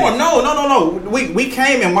him perform. backstage. No. We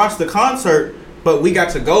came and watched the concert, but we got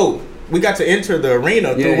to go. We got to enter the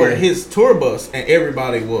arena through where his tour bus and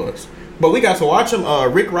everybody was. But we got to watch him.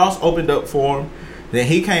 Rick Ross opened up for him. Then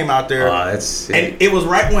he came out there. That's sick. And it was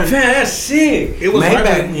right when That's sick. It was right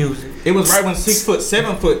Maybach when- music. it was right when 6 foot,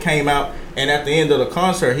 7 foot came out, and at the end of the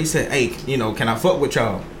concert, he said, "Hey, can I fuck with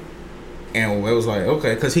y'all?" And it was like,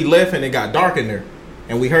 okay, because he left and it got dark in there,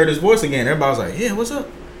 and we heard his voice again. Everybody was like, "Yeah, what's up?"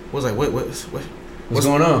 I was like, "What's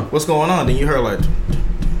going on? What's going on?" Then you heard like,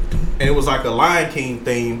 and it was like a Lion King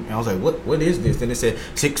theme, and I was like, "What is this?" Then it said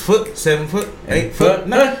 6 foot, 7 foot, 8 foot.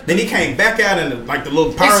 No. Then he came back out in the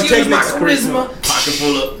little Excuse my pyrotechnics. charisma. Pocket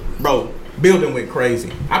full of, bro. Building went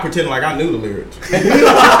crazy. I pretended like I knew the lyrics.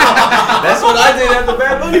 That's what I did at the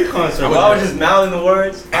Bad Bunny concert. I was just mouthing the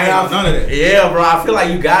words. I ain't know none of that. Yeah, bro. I feel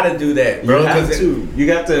like you gotta do that, bro. You have 'cause to. You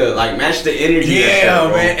got to like match the energy. Yeah,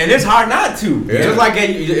 bro. man, and it's hard not to. Yeah. Just like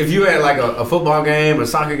if you had like a football game, a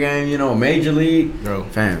soccer game, a major league, Bro.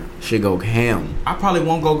 fam, shit go ham. I probably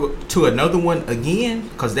won't go to another one again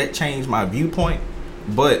because that changed my viewpoint.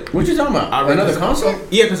 But What you talking about? I really- Another concert?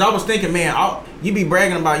 yeah, because I was thinking, man, you be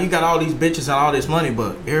bragging about you got all these bitches and all this money,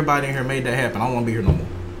 but everybody in here made that happen. I don't want to be here no more.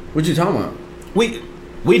 What you talking about?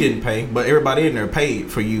 We didn't pay, but everybody in there paid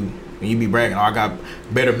for you, and you be bragging. Oh, I got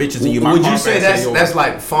better bitches than you. My Would you car say faster than that's yours.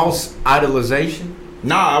 like false idolization?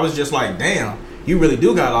 Nah, I was just like, damn, you really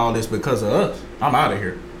do got all this because of us. I'm out of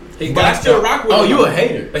here. He But I got still y'all. rock with. Oh, him. you a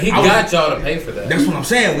hater? But he I was- got y'all to pay for that. That's what I'm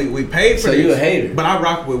saying. We paid for So this. you a hater? But I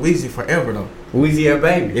rock with Weezy forever though. Weezy a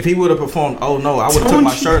baby. If he would have performed "Oh No," I would have took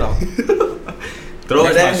my shirt off. Throw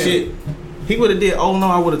it That's my at him. shit. He would have did "Oh No,"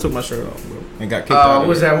 I would have took my shirt off, bro, and got kicked out. What of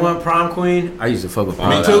was there. that one prom queen? I used to fuck with Oh, prom.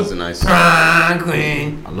 Me that too. was a nice. Prom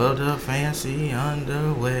queen. I love the fancy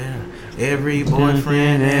underwear. Every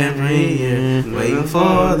boyfriend every year, waiting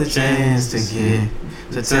for the chance to get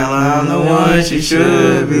to tell her I'm the one she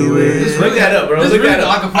should be with. Look that up, bro. This Look really that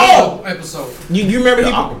up. like a Acapella episode. You remember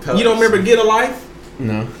The acapella you don't remember song. "Get a Life"?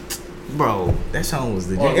 No. Bro, that song was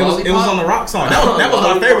the Or it was Lollipop? on the rock song. That was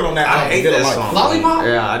my favorite on that I album. hate Get a that Life. song. Lollipop?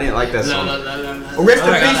 Yeah, I didn't like that La, song. la, la, la, la. Rest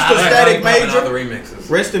in peace to Static All the Major. remixes.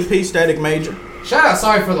 Rest in peace, Static Major. Shout out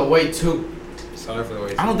Sorry for the Wait too. Sorry for the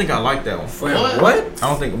wait. I don't think I like that one. What? What? I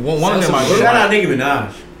don't think one of them I Shout do. out Nicki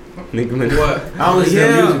Minaj. Nicki Minaj. What? I don't listen to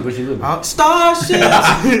Yeah. music, but she look.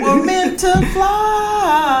 Starships were meant to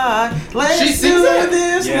fly. She Let's sings do that?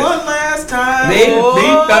 this Yes. one last time. They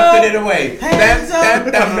thumping it away. Hands up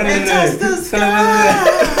Thumping and touch the it sky.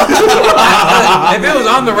 If it was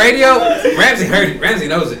on the radio, Ramsey heard it. Ramsey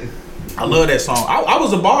knows it. I love that song. I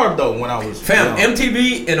was a barb though when I was Fam, young.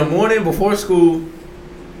 MTV in the morning before school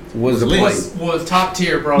was the lit. place. Was top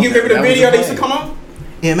tier, bro. You remember the That was video the that used to play. come on?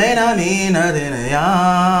 It may not mean nothing to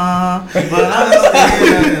y'all, but I'm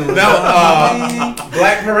still No,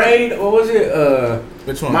 Black Parade. What was it?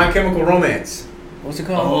 Which one? My Chemical Romance. What's it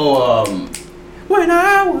called? Oh, when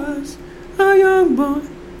I was a young boy.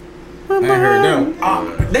 I ain't heard them.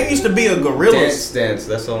 They used to be a Gorillaz. Dance.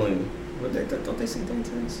 That's only. Don't they say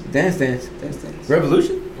dance? Dance.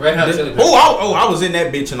 Revolution? Red Hot Chili Peppers. I was in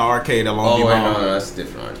that bitch in the arcade a long Oh, wait, time. no, that's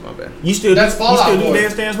different artist. My bad. You still That's Fall Out do Boy.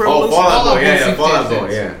 Dance Oh, Revolution? Fall Out Boy. Boy, Yeah, Fall Out 16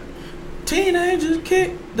 Boy. Yeah. Teenagers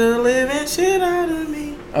kick the living shit out of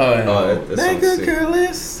me. Oh, yeah. Oh, that They sounds could sick. care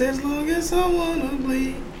less as long as someone will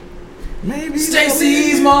bleed. Maybe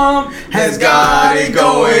Stacy's mom has got it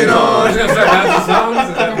going on.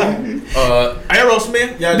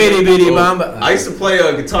 Aerosmith. Yeah, Bitty Mamba. I used to play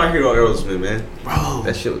Guitar Hero Aerosmith, man. Bro.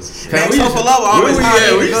 That shit was. Man, we Tough used for to- Love always we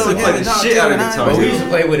used to play the shit out of Guitar But we Hero. used to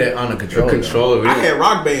play with it on a controller. Controller. I had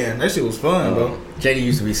Rock Band. That shit was fun, bro. JD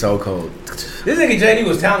used to be so cold. This nigga JD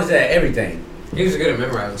was talented at everything. He was good at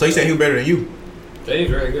memorizing. So you said he was better than you? He's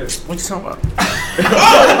very good. What you talking about?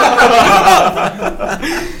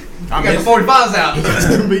 I got the 45s out.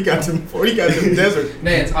 He got them desert.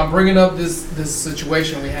 Nance, I'm bringing up this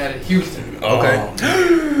situation we had in Houston. Okay.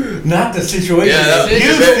 Not the situation. Yeah, that-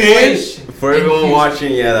 Situation For in everyone Houston.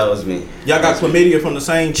 watching, yeah, that was me. Y'all got chlamydia from the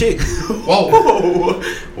same chick. Whoa.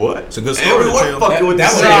 What? It's a good story to tell. Fucking with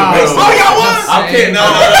That the was same it. girl. y'all was? Okay, no.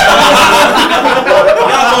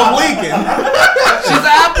 Y'all was leaking. She's the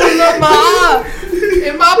apple of my eye.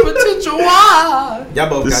 In my potential eye. Y'all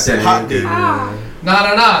both The got that same hot dick. Nah.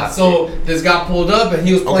 So this guy pulled up and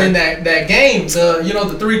he was playing that game.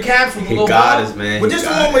 The 3 caps with the He little got ball. us, man. But He this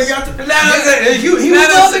got one where you us. got the. He was the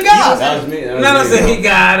other guy. That was me. No, I said he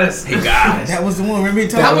got us. He got us. That was the one. Remember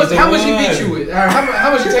How talking much he beat you with? Or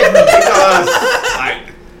how much you take from him? Like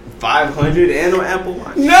 500 and on Apple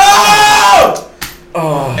Watch. No!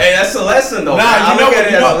 Oh. Hey, that's a lesson though. Nah, I you know look what?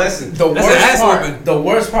 at it as a lesson. The That's an ass whooping.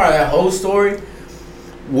 worst part of that whole story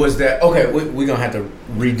was that we're gonna have to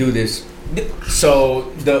redo this. So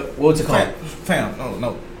what's it called? Fam,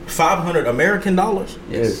 no. $500 American dollars?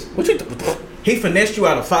 Yes. What you? He finessed you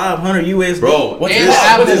out of 500 USD. Bro, What's And this? the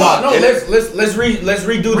Apple What's this? Watch. No, let's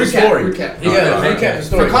redo the Recap, story. recap. Yeah, recap the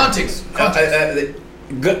story. For context.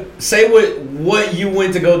 Say what you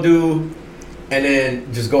went to go do, and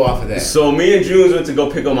then just go off of that. So me and Junes went to go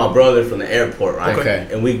pick up my brother from the airport, right? Okay.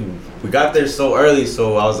 And we got there so early,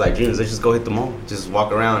 so I was like, Junes, let's just go hit the mall. Just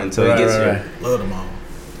walk around until he gets here. Love them all.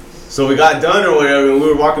 So we got done or whatever, and we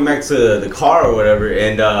were walking back to the car or whatever,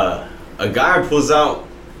 and a guy pulls out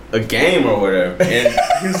a game or whatever, and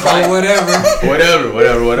he's like, whatever.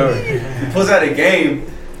 He pulls out a game.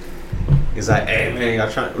 He's like, hey man, y'all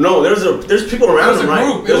trying? No, there's people around him, right?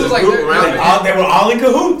 Group. It There's was a like group they're- around yeah, him. They were all in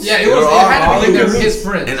cahoots. Yeah, it They were had all to be in his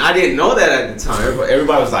friends. And I didn't know that at the time.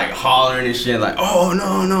 Everybody was like hollering and shit, like, oh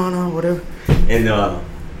no, whatever. And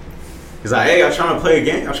he's like, hey, y'all trying to play a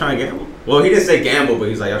game? Y'all trying to gamble? Well, he didn't say gamble, but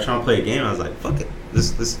he's like, y'all trying to play a game? I was like, fuck it,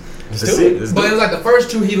 this do it. Let's But do it was like the first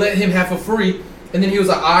 2 he let him have for free, and then he was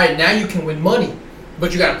like, all right, now you can win money,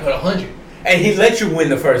 but you got to put 100. And he let you win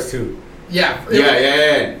the first 2. Yeah.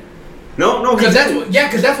 Yeah. No, Because that's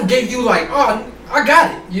what gave you like, oh, I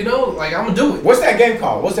got it. You know, like I'm gonna do it. What's that game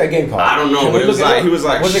called? I don't know, Can but we it was look it like up? he was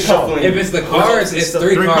like What's it called? shuffling. If it's the cards, it's the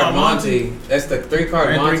 3 3-card card Monty. That's the 3-card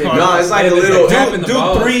And Monty. 3-card. No, it's like If a it's little. tapping the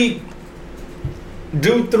ball.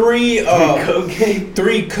 Do three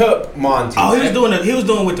cup Monty. Oh, he was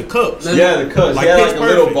doing with the cups. Yeah, the cups. Like He had pitch like a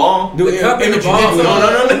little perfect. ball. The cup and the ball.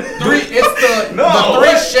 No. It's the No, three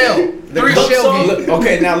what? shell. Three cup shell song? game.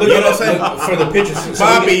 Okay, now look You at know what I'm saying? look for the pictures.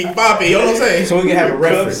 Bobby, you know what I'm saying? So we can have a Cup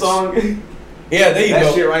reference. song. Yeah, there you That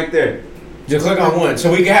go. shit right there. Just click on one, so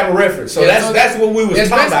we can have a reference. So Yeah, that's what we was It's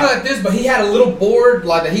talking basically about. like this, but he had a little board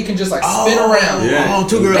like that he can just like spin around. Yeah. Oh,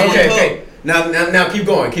 2 girls. one cup. Okay. Now keep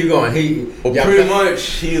going. Well, Yeah, pretty much,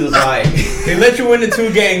 he was like, he let you win the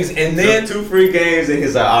 2 games, and then then 2 free games, and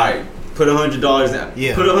he's like, all right, put $100 down.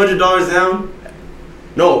 Yeah. Put $100 down.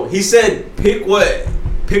 No, he said, pick what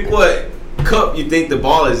cup you think the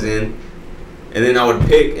ball is in, and then I would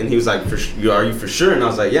pick, and he was like, are you for sure? And I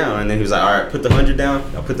was like, yeah. And then he was like, all right, put the 100 down.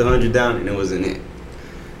 I put the 100 down, and it wasn't it.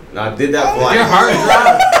 And I did that for like. Your heart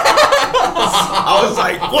dropped. I was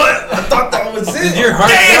like, what? I thought that was it. Did your heart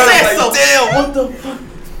Damn, drop? damn, what the fuck?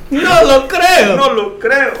 No lo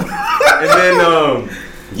creo. And then,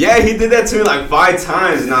 yeah, he did that to me like 5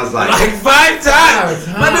 times, and I was like 5 times.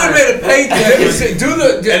 My dude made a paint.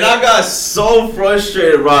 and I got so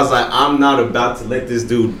frustrated, bro. I was like, I'm not about to let this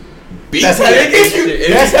dude beat That's me how at they this get you. shit.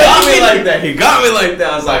 And That's he how got they me get like that. He got me like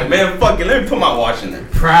that. I was like, man, fuck it. Let me put my watch in there.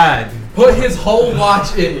 Pride. Put his whole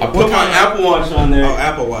watch in. I put my Apple Watch on there. Oh,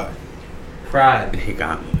 Apple Watch. Pride. He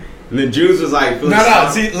got me. And then Jules was like, no.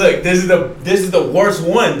 See, look, this is the worst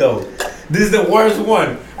one though. This is the worst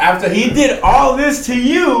one. After he did all this to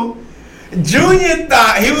you, Junior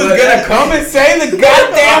thought he was gonna come and save the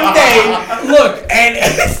goddamn day. Look, And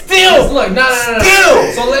still. look, no.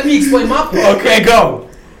 Still. So let me explain my part. Okay, go.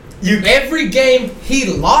 Every game he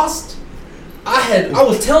lost, I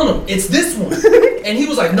was telling him it's this one, and he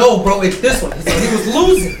was like, "No, bro, it's this one." So he was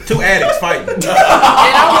losing, Two addicts fighting. and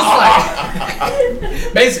I was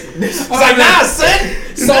like, basically, It's like, nah, son.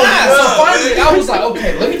 So finally, I was like,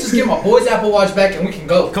 okay, let me just get my boy's Apple Watch back and we can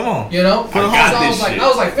go. Come on. You know? For the So whole- I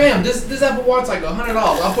was like, fam, this Apple Watch like $100.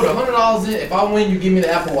 I'll put $100 in. If I win, you give me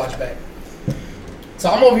the Apple Watch back. So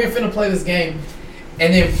I'm over here finna play this game,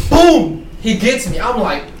 and then boom, he gets me. I'm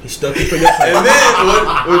like, He stuck you for your face. And then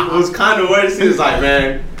what was kind of worse, he was like,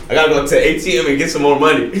 man, I gotta go to the ATM and get some more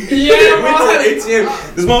money. yeah, We bro. went to the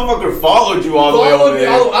ATM. This motherfucker followed you all the way over there.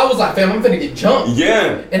 I was like, fam, I'm finna get jumped.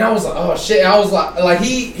 Yeah. And I was like, oh shit. I was like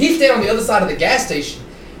he stayed on the other side of the gas station.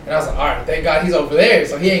 And I was like, all right, thank God he's over there,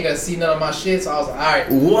 so he ain't gonna see none of my shit. So I was like, all right.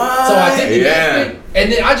 What? So I did the gas Yeah. thing,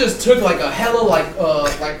 and then I just took like a hella like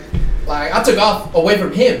I took off away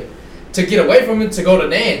from him to get away from him to go to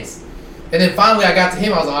Nan's. And then finally I got to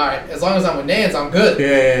him. I was like, all right, as long as I'm with Nan's, I'm good.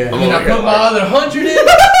 Yeah. And then I put my other 100 in, and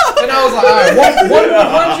I was like, all right, one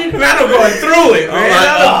 100. Man, I'm going through it, man.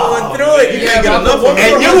 I'm going through it. Yeah, get but I enough put of one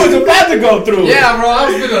And you 100. was about to go through it. Yeah, bro, I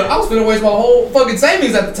was finna waste my whole fucking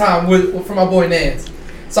savings at the time for my boy Nance.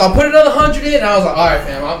 So I put another 100 in, and I was like, all right,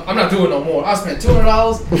 fam, I'm not doing no more. I spent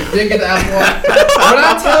 $200, didn't get the Apple Watch. When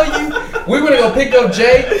I tell you, we were gonna go pick up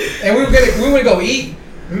Jay, and we were gonna go eat.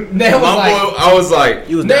 Nan was like, I was like,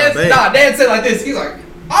 You was down bad. Nan said like this. He's like,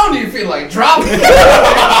 I don't even feel like dropping.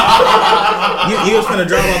 You was finna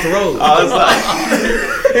drive off the road. I was like,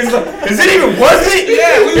 It's like, is it even worth it?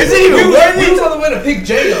 Yeah, Is it even worth we it? was on the way to pick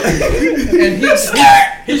Jay up, and he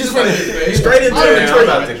just went Straight into I the don't even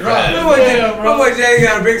about feel to like cry. dropping. Yeah, My bro. boy Jay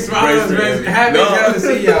got a big smile on his face. Happy No. to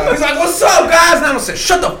see y'all. He's like, what's up, guys? And I said,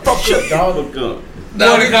 shut the fuck up, dog. look up.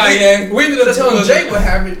 No, What Kanye? we ended up telling Jay what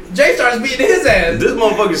happened. Jay starts beating his ass. This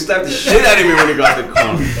motherfucker slapped the shit out of me when he got the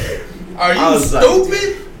car. Are I you was like-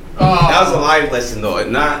 stupid? That was a life lesson though.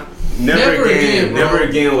 Never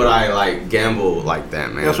again would I like gamble like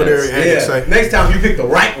that, man. That's what every addict say. Next time you pick the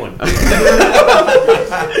right one. This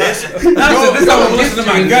time I'm listening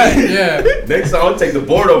to my gut. Yeah. Next time I'll take the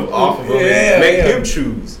board off of him Yeah, and make yeah. him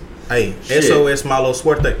choose. Hey, Shit. SOS malo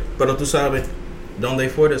suerte. Pero tú sabes, donde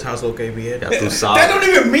fueres, hazlo que vieres. Ya tú That sabes. don't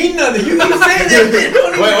even mean nothing. You keep saying that. It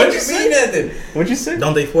don't even Wait, what you mean nothing. What you say?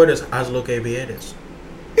 Donde fueres, hazlo que vieres.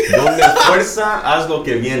 Donde fuerza, haz lo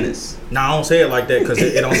que vienes. Nah, I don't say it like that because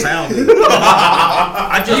it don't sound good. You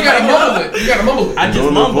gotta mumble it. You gotta mumble it. I just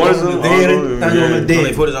Donde mumble. fuerza, Donde haz lo que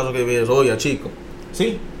vienes. fueres, hazlo que vieres. Oh, yeah, chico.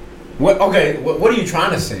 See? What? Okay. What are you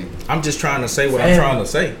trying to say? I'm just trying to say what I'm trying to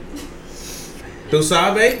say. Tú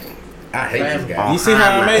sabes? I hate this guy. You see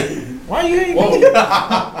how I made? Why you hate me?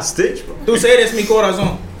 Stitch, bro. Tú eres mi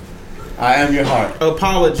corazón. I am your heart.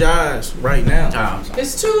 Apologize right now. I'm sorry.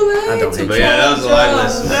 It's too late. I don't to hate But yeah, that was a life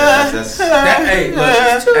lesson. Hey, look,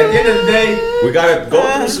 at the end of the day, We gotta go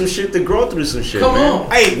through some shit to grow through some shit, Come man.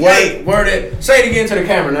 on. Hey, word it. Say it again to the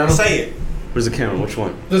camera now. say it. Where's the camera? Which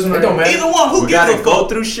one? This one It right don't here. matter. Either one. Who We gives gotta a go fuck?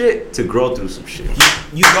 through shit to grow through some shit.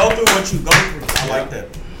 You go through what you go through. I like that.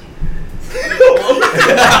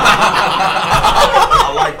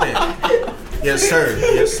 I like that. Yes, sir.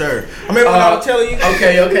 Yes, sir. I mean, when I was telling you,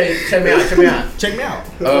 Okay. Check me out. check me out.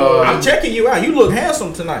 Uh, I'm checking you out. You look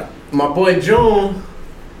handsome tonight. My boy June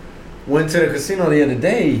went to the casino the other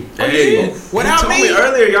day. Hey, Without you told me. me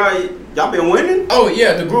earlier, y'all been winning? Oh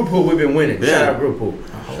yeah, the group pool we've been winning. Yeah. Shout out group pool.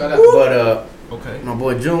 Shut up. But Okay. my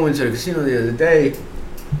boy June went to the casino the other day.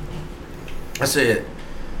 I said,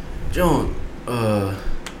 June, y'all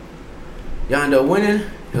end up winning?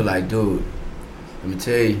 He was like, dude, let me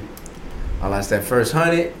tell you, I lost that first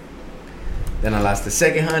 100, then I lost the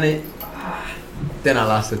second 100, then I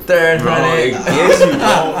lost the third Bro, 100. it gets you,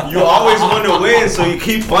 bro. You always want to win, so you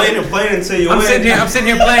keep playing and playing until you I'm win. sitting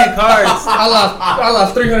here playing cards. I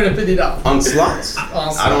lost $350. On slots.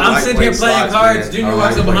 I don't I'm like sitting here playing slots, cards. man. Junior I don't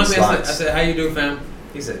walks like up behind me. playing I slots. said, "How you doing, fam?"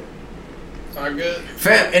 He said, Are good.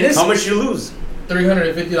 Fam, and it's How much you lose?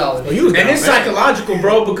 $350. Oh, you was and down it's bad. psychological,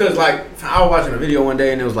 bro, because like I was watching a video one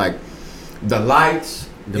day and it was like the lights,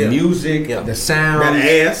 the Yeah. music, Yeah. the sound. That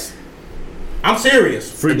ass. I'm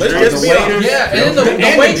serious. Free Let's drinks. just The be waiters. honest. Yeah, and then the And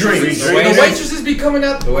the waitresses, drinks. the waitresses be coming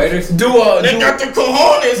out. "The waiters." Do They got the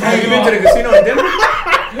cojones. have you been to the casino in Denver?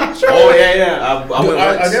 Oh yeah. I went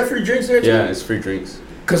Are once. there free drinks there too? Yeah, it's free drinks.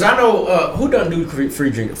 Cause I know who doesn't do free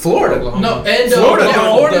drinks? Florida. No, and Florida no,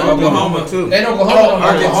 don't. Florida Oklahoma too. And Oklahoma. Oh,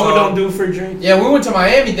 don't do it. Oklahoma don't do free drinks. Yeah, we went to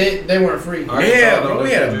Miami. They weren't free. Arkansas Yeah, don't bro, do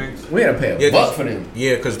we had free to drinks. pay a Yeah, buck 'cause- for them.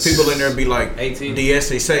 Yeah, because people in there be like 18.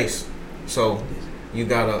 DS6. So You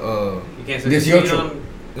gotta You can't This say your 16 truck. on.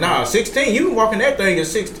 Nah, 16. You can walk in that thing at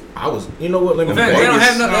 16. I was. You know what? Let me. In fact, they don't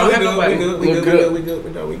have no. They don't have nobody.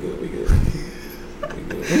 We good.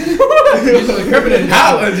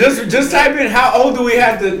 How? Just type in how old do we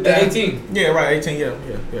have to? 18. Yeah, right. 18. Yeah.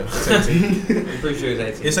 It's 18. I'm pretty sure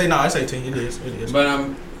it's 18. It's It's 18. It is.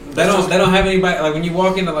 But they don't have anybody like when you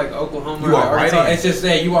walk into like Oklahoma You or walk right Arkansas. in. It's just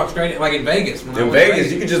you walk straight in, like in Vegas. When I In went to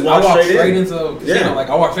Vegas, you can just I walk walk straight in. into a casino. Yeah. Like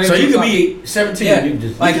I walk straight. So into you a can slot. be 17. Yeah, You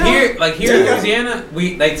just like here in Yeah. Louisiana,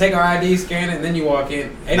 they take our ID, scan it, and then you walk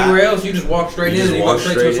in. Anywhere else, you just walk straight You in just and you walk go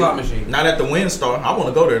straight to straight a slot in. machine. Not at the Windstar. I want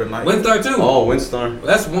to go there tonight. Windstar too. Oh, Windstar.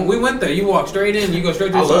 That's when we went there. You walk straight in, you go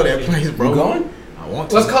straight to I a slot love that machine. place, bro. You going? I want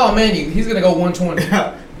to. Let's call Manny. He's gonna go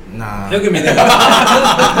 120. Nah. He'll give me that.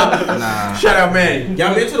 Nah. Shout out, man.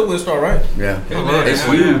 Y'all been to the Windstar, right? Yeah. I love It's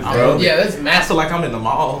that. huge, I bro. love it. Yeah, that's I massive. feel like I'm in the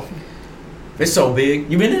mall. It's so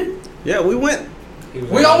big. You been there? Yeah, we went.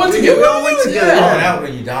 We all went together. We all went together. Oh, Yeah. that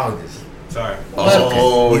when you dogged us. Sorry.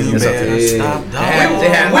 Oh, you better better stop, They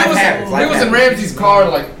had We life was, habits. we was in Ramsey's car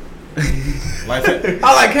like Like,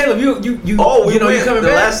 I like Caleb. You. Oh, we you know went you coming the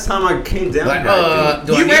back. last time I came down. Like, here,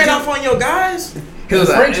 do I you need ran to? off on your guys? He was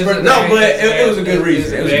like, French birthday. no, but it was a good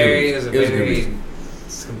reason. It was a It was a good very reason.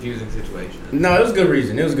 confusing situation. No, it was a good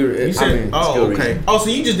reason. It was good. You said, it's oh, good okay. reason. Oh, so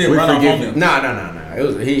you just didn't We run off forgive on you. them? No. It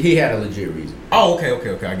was he had a legit reason. Oh, okay.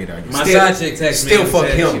 I get it. My Still- side chick texted me. Still and fuck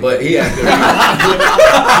said him, she- but he had a good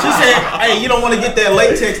reason. She said, "Hey, you don't want to get that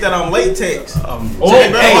latex that I'm latex." Oh, Hey,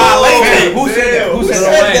 hey, who said that? Who Lil said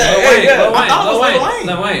Wayne, that? I thought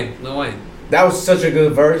it was Lil Wayne. That was such a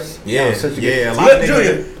good verse. Yeah, That was such a yeah, good. a lot of Look, niggas-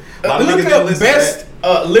 Junior, a lot of look niggas don't up listen to best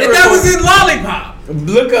lyrical. That was in Lollipop.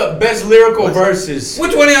 Look up best lyrical verses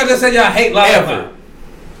Which one of y'all just said y'all hate Lollipop? ever.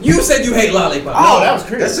 You said you hate Lollipop. Oh, that was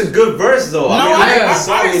crazy. That's a good verse though. No, I I didn't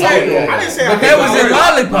say. I didn't say. But that was in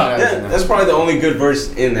Lollipop. That's probably the only good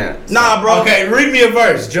verse in that. Nah, bro. Okay, read me a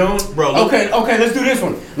verse, June. Bro, look. Okay, let's do this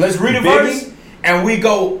one. Let's read a Biggie? verse and we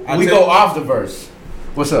go I'll we tell go you. off the verse.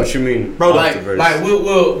 What's up? What you mean? Bro, Off the verse. Like we'll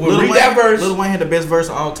Lil read Wayne, that verse Lil Wayne had the best verse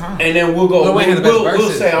of all time. and then we'll go. Lil Wayne had the best We'll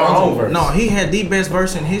verses. say our own verse. No, he had the best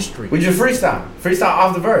verse in history. We just freestyle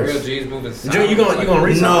off the verse. Real G's moving. June, you gonna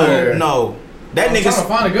read something? No. That I'm trying to nigga.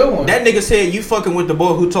 find a good one. That nigga said you fucking with the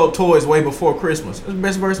boy who told toys way before Christmas. That's the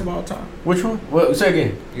best verse of all time. Which one? What? Say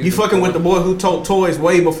again. You fucking with the boy who told toys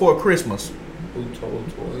way before Christmas. Who told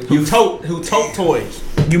toys? Who told toys.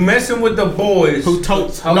 You messing with the boys? Who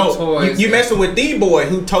told told no? toys. You messing with the boy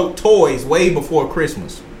who told toys way before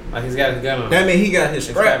Christmas. Like he's got his gun on. That mean he got his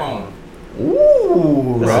strap on.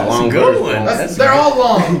 Ooh, That's a that's a long good verse, one. bro. They're all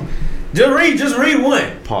long. Just read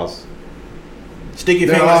one. Pause. Sticky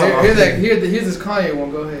They're fingers. all- Here's this Kanye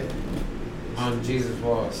one. Go ahead. On Jesus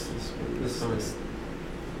Walls. This song is.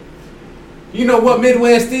 You know what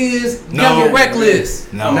Midwest is? No. Young and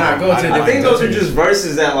reckless. No, Nah, go to I the- I think those are just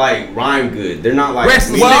verses that like rhyme good. They're not like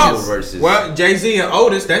Restless meaningful niggas. verses. Well, Jay-Z and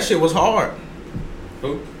Otis, that shit was hard.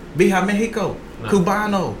 Who? Bija Mexico, No.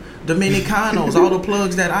 Cubano, Dominicanos, all the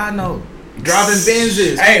plugs that I know. Driving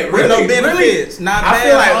Benzes. Hey, with no really? benefits. Not I bad.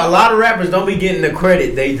 feel like a lot of rappers don't be getting the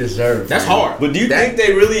credit they deserve. That's man. hard. But do you That- think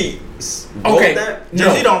they really wrote Okay. that?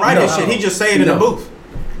 Jay-Z don't write no. this shit. He just say it in No. the booth.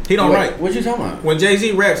 He don't Wait, write. What you talking about? When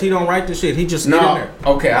Jay-Z raps, he don't write the shit. He just get in No, there.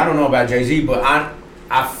 okay, I don't know about Jay-Z, but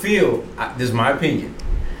I feel this is my opinion.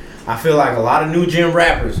 I feel like a lot of new gen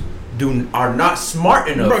rappers are not smart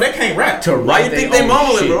enough Bro, they can't rap. to Why write you their think they own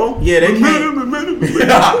mumbling, shit. bro? Yeah, they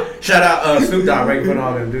can't. Shout out Snoop Dogg making fun of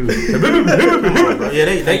all them dudes. Yeah,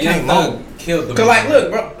 they Young can't Thug move. killed them. Cause like, look,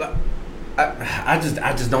 bro, I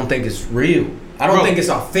just don't think it's real. I don't Bro. think it's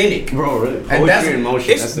authentic. Bro, really? And Poetry that's- in motion.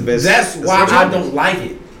 it's- That's the best. That's that's why the I best. don't like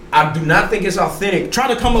it. I do not think it's authentic. Try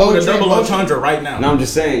to come up with a Poetry double in motion. entendre right now. No, I'm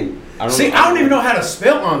just saying. I don't See, know. I don't even know how to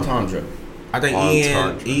spell entendre. I think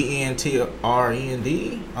Entendre.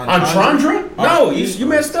 ENTREND. Entendre? No, you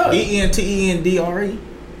messed up. ENTENDRE.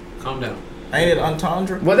 Calm down. Ain't it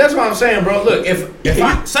entendre? Well, that's what I'm saying, bro. Look, if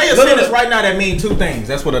I Say a look, sentence look, right now that means two things.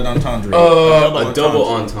 That's what an entendre is. A double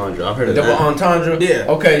entendre. I've heard of double that. entendre. Yeah.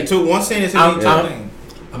 Okay. Two one sentence it I'm- means two I'm- things.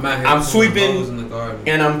 I'm out here. I'm pulling sweeping hoes in the garden.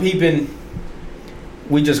 And I'm peeping.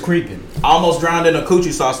 We just creeping. I almost drowned in a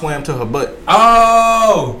coochie, so I swam to her butt.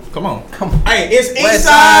 Oh! Come on. Hey, it's West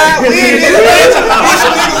inside. side. We in this bitch. Push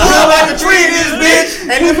a nigga wood like a tree in this bitch.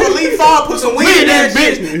 And if a leaf fall, put some weed in that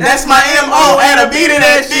bitch. That's my MO and a beat in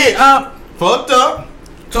that shit. Fucked up.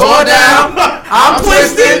 Tore down. I'm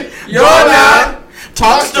twisted. You're not.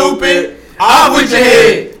 Talk stupid. I'm with your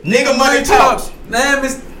head. Nigga money talks. Damn,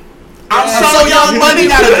 it's. I'm so young money.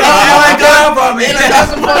 Got a gun for me. And I got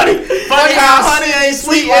some money. Funny how honey ain't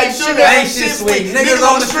sweet like sugar. Ain't shit sweet. Niggas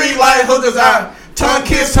on the street like hookers. I tongue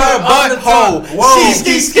kissed her butthole. Ski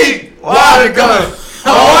ski ski. Water gun.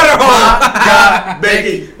 God,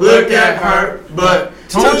 Becky, look at her, but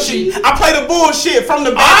Tucci. I play the bullshit from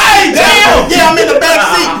the back. Ay, damn! Yeah, I'm in the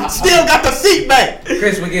back seat. Still got the seat back.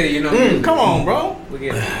 Chris, we get it. You know. Come on, bro. We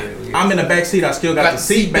get it. I'm in the back seat. I still got Got the the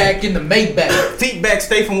seat back. in the Maybach. Feet back.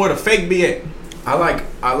 Stay from where the fake be at. I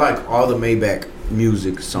like all the Maybach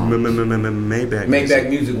music songs. Maybach. Maybach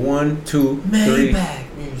music 1, 2, 3,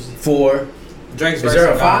 Maybach music. 4. Drake's Is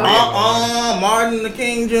there a 5? Martin Luther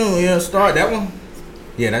King Jr. Start that one.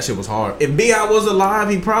 Yeah, that shit was hard. If B.I. was alive,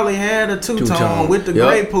 he probably had a two-tone Two-tone. with the Yup.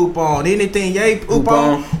 gray poop on. Anything yay poop Poop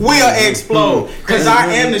on on. will explode. Cause I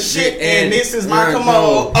am the shit and this is my You're commode.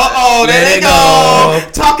 cold. Uh-oh, there Let they it go.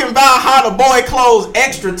 go. Talking about how the boy clothes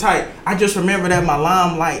extra tight. I just remember that my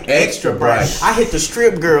limelight extra bright. I hit the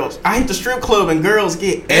strip club and girls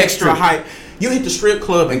get extra Extra. hype. You hit the strip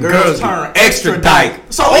club and girls girls turn get extra extra dyke. dyke.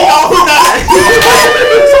 So we know who not.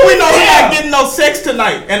 So we know who not getting no sex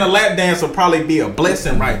tonight. And a lap dance will probably be a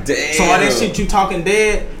blessing, right? Damn. So all that shit you talking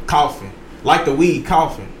dead, coughing. Like the weed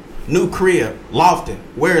coughing. New crib, Lofton.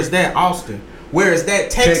 Where is that? Austin. Where is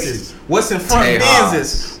that? Texas. Texas. What's in front? Tejas.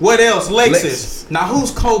 Benzes. What else? Lexus. Lexus. Now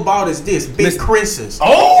whose cobalt is this? Big Chris's.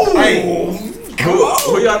 Oh! Hey.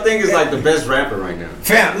 Who y'all think is like the best rapper right now?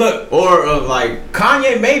 Fam, look, Or of like,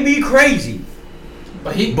 Kanye may be crazy,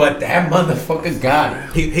 But but that motherfucker got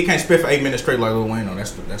it. He can't spit for 8 minutes straight like Lil Wayne. No,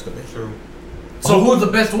 that's the best. true. So who's the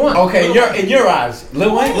best one? Okay, in your eyes,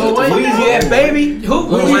 Lil Wayne, Lil Wayne? Louisiana baby. Who?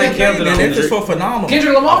 Lil Who Wayne you killed think? it on That's just for phenomenal.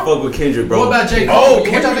 Kendrick I Lamar? fuck with Kendrick, bro. What about J. Cole? Oh,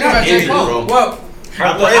 What y'all think about J. Kendrick, Cole? bro. Well,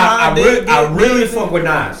 I really fuck with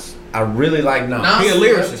Nas. I really like Nas. Nas? He a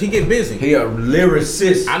lyricist. He get busy. He a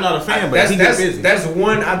lyricist. I'm not a fan, but that's he get busy. that's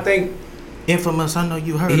one I think Infamous. I know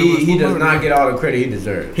you heard of us. he does Who not murdered get all the credit he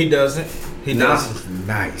deserves. him? He doesn't. He Nas doesn't. is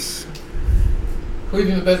nice. Who you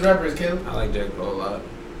think the best rapper is, Caleb? I like J. Cole a lot.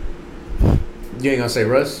 You ain't gonna say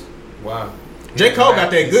Russ? Wow. J. Cole got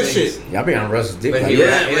that He good sings. shit. Y'all be on Russ's dick. But Like, he Yeah.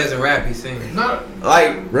 rap. He doesn't rap. He sings. No,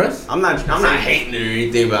 Like, Russ? I'm not hating it or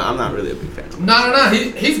anything, but I'm not really a big fan. no.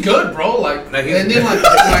 He's good, bro. Like, No, he's- and then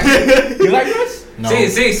like You like Russ? No.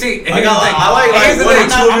 See. Like, I like Here's the one or thing.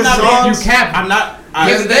 two of his songs. you cap. I'm not.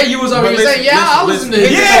 The other day you was over but here saying, "Yeah, I'll listen to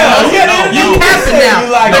his." Yeah, You capping now. You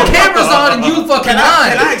like The it. camera's on and you fucking Can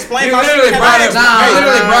I lying. explain You myself? literally brought up. Nah,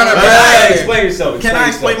 literally brought up. Hey, explain yourself. Can I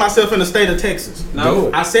explain myself in the state of Texas? No.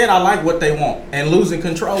 I said I like what they want and losing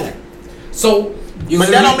control. So, But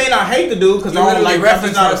that don't mean I hate the dude because You I don't literally like Russ.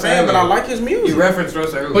 referenced Not a Russ fan, but I earlier. like his music. You referenced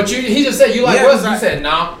Russ earlier. but he just said you like Yeah, Russ. 'cause You I- said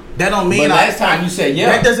nah. That don't mean But last time you said yeah.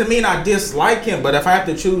 That doesn't mean I dislike him. But if I have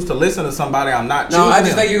to choose to listen to somebody, I'm not choosing No, I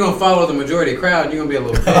just him. think you're gonna follow the majority crowd. and You're gonna be a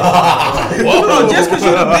little. Whoa, just because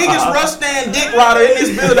you're the biggest Russ stand dick rider in this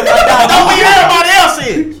building right now, don't mean everybody else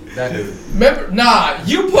is. That dude. Remember, nah,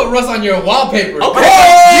 you put Russ on your wallpaper. Okay.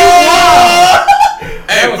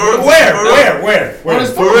 Hey, Where? On his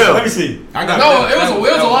For phone. real. Let me see. I got No, that. it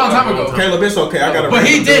was a long time ago. Caleb, it's okay. I got a But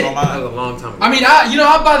he random did. dude on That mine. was a long time ago. I mean,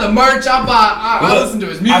 I buy the merch. I Look, listen to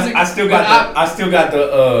his music. I still but got I still got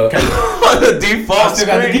the the default. I still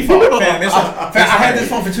got the default. Fam, it's I had this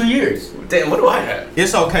phone for 2 years. Damn, what do I have?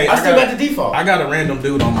 It's okay. I still got the default. I got a random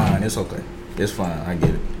dude on mine. It's okay. It's fine. I get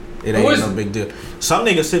it. It Who ain't is no it? big deal. Some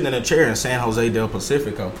nigga sitting in a chair in San Jose del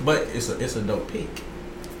Pacifico, but it's a dope pick.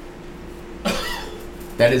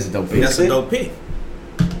 That is a dope piece. That's a dope pick.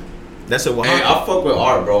 That's a Hey, I fuck with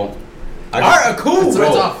art, bro. Art cool, That's bro.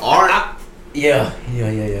 what's up. Art. Yeah. I'm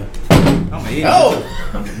an idiot.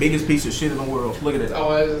 Oh, I'm the biggest piece of shit in the world. Look at that.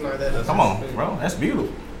 Oh, it's not that. Come on, bro. That's beautiful.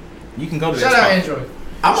 You can go to Shout that out spot. Android.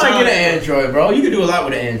 I might get an Android, bro. You can do a lot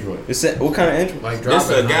with an Android. What kind of intro? Like This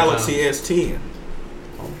dropping a Galaxy S10.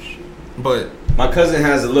 But My cousin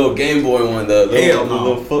has a little Game Boy one. The hell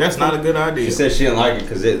little no, foot. that's not a good idea. She said she didn't like it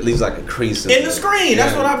because it leaves like a crease In the screen,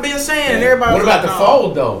 that's what I've been saying. And everybody What was about like, the no.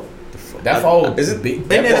 fold though? That fold Is it big? Ain't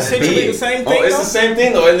that fold's essentially big. the same Oh, thing? it's though? the same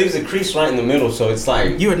thing though. It leaves a crease right in the middle, so it's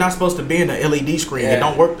like You are not supposed to be in the LED screen. Yeah. It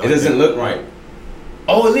don't work. it doesn't look right.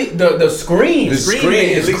 Oh, the screen. The screen screen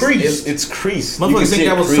is is creased. It's creased. You can Motherfuckers see think it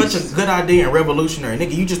that was creased. such a good idea and revolutionary.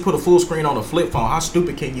 Nigga, you just put a full screen on a flip phone. How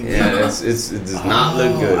stupid can you be? Yeah, it does not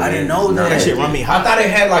look good. I didn't man. know It's not that. That shit good. run me I hot. thought it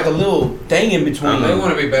had like a little thing in between. They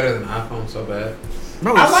want to be better than iPhone so bad.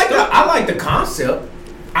 Bro, I it's like stupid. I like the concept.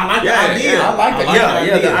 I like Yeah, the idea. yeah, I like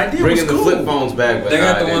the idea Bringing was the cool. flip phones back, but They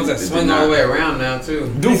got nah, the ones that they swing did all the not. way around now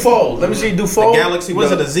too. Do fold. Let me see. Do fold. The Galaxy,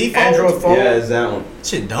 was it a Z fold? Android fold. Yeah, it's that one.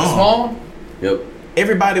 Shit The dumb. small. Yep.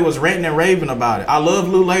 Everybody was ranting and raving about it. I love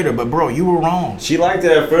Lou later, but bro, you were wrong. She liked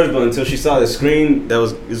it at first, but until she saw the screen that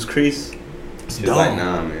was creased, It's she was like, dumb.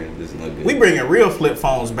 "Nah, man, this doesn't look good." We bringing real flip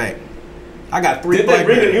phones back. I got 3 Did they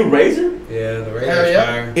bring a Blackberry. new Razor? Yeah, the Hell Razor's yeah.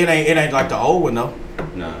 fire. It ain't like the old one though.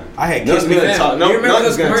 Nah. I had Nothing's Kiss Me. gonna talk. You No, remember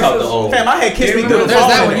nothing's those gonna top the commercials? old. Fam, I had Kiss Me Yeah, through the there's phone.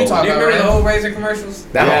 that one you talking Do you about, remember the right? whole Razor commercials?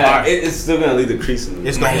 That Yeah, it's still gonna leave the crease in it.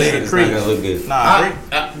 It's gonna leave the It's crease. not gonna look good. Nah,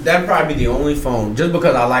 that'd probably be the only phone, just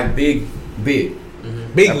because I like big. big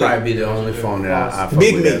That'd league. probably be the only phone that I fuck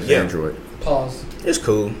Big with Meat, that's yeah. Android. Pause. It's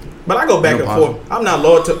cool, but I go back No and pause. forth. I'm not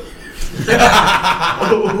loyal to.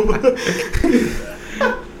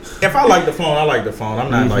 If I like the phone, I like the phone.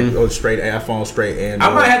 I'm not like straight iPhone, straight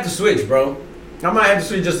Android. I might have to switch, bro. I might have to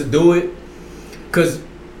switch just to do it, cause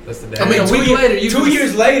That's the I mean, damn. a week later, you 2 can-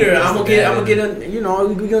 years later, That's I'm the gonna get a, you know,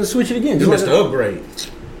 we're gonna switch it again. You Just must upgrade.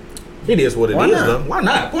 It is what it is, Why not? though. Why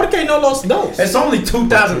not? Por qué no los dos? It's only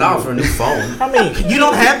 $2,000 for a new phone. I mean, you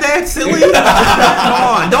don't have that, silly? Come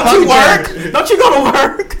on, don't you work? Don't you go to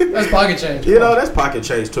work? That's pocket change. You know, that's pocket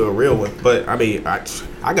change to a real one. But I mean,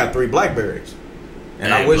 I got 3 Blackberries,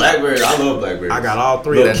 and I wish BlackBerry. I love BlackBerry. I got all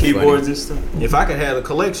 3 little of them. keyboards and stuff. If I could have a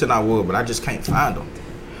collection, I would, but I just can't find them.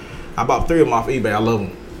 I bought 3 of them off eBay. I love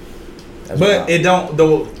them, but it don't.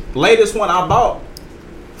 The latest one I bought,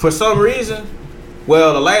 for some reason.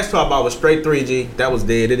 Well, the last 2 I bought was straight 3G. That was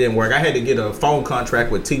dead. It didn't work. I had to get a phone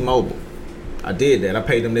contract with T-Mobile. I did that. I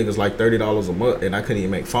paid them niggas like $30 a month, and I couldn't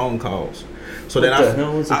even make phone calls. So then What the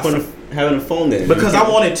hell? What's the point of having a phone then? because I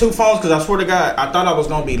wanted 2 phones, because I swear to God, I thought I was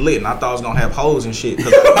gonna be lit, and I thought I was gonna have hoes and shit.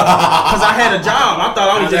 Because I had a job. I thought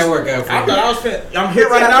I was How'd just. that work out for I you? thought I was. I'm here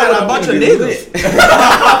right now with a bunch of niggas.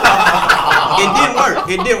 It didn't work.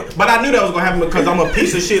 It didn't. But I knew that was gonna happen because I'm a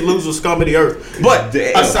piece of shit loser, scum of the earth. But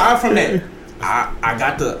Damn. aside from that, I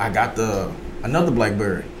got the another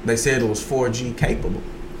BlackBerry. They said it was 4G capable.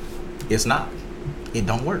 It's not. It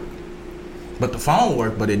don't work. But the phone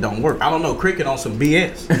worked, but it don't work. I don't know. Cricket on some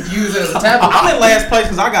BS. Use it as a tablet. I'm in last place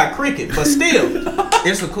because I got Cricket, but still,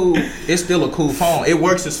 it's still a cool phone. It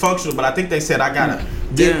works as functional, but I think they said I gotta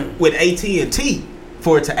get with AT&T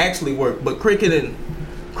for it to actually work. But Cricket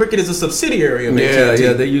is a subsidiary of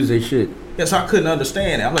AT&T. they use their shit. Yeah, so I couldn't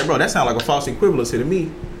understand it. I'm like, bro, that sounds like a false equivalency to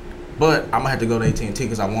me. But I'm gonna have to go to AT&T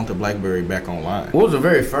because I want the BlackBerry back online. What was the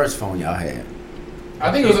very first phone y'all had?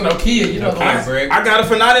 I think it was a Nokia. You know the Nokia. one. I got it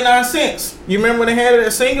for 99 cents. You remember when they had it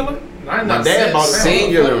at Singular? My dad bought it.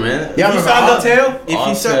 Singular, man. Y'all If you remember signed up, Altel? if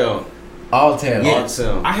you signed, Altel. Yeah.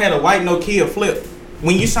 Altel. I had a white Nokia flip.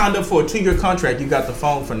 When you signed up for a 2-year contract, you got the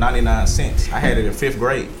phone for 99 cents. I had it in 5th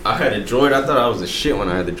grade. I had a Droid. I thought I was a shit when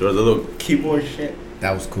I had the Droid. The little keyboard shit.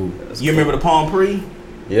 That was cool. You remember the Palm Pre?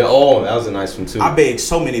 Yeah. Oh, that was a nice one too. I begged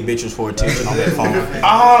so many bitches for attention on that phone.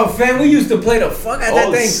 Oh, fam, we used to play the fuck out that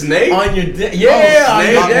Oh, thing. Snake? On your yeah, on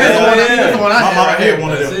Snake. your That's the one I My had mama right had here.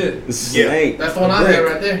 one of That's them. it. The Snake. That's the one I had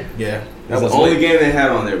right there. Yeah, That was the only game they had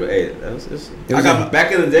on there. But hey, that was just. I got my-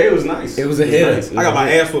 back in the day. It was nice. It was a hitter. nice. It I got was my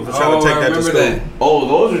a hit. ass whooped for trying to take that to remember school. that. Oh,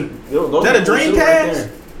 those That a are cool too Dreamcast? right there.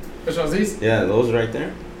 Which one's these? Yeah, those right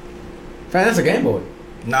there. Fam, that's a Game Boy.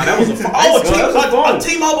 Nah, that was a phone. That was a phone. A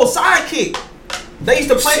T-Mobile Sidekick. They used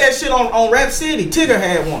to play that shit on Rap City. Tigger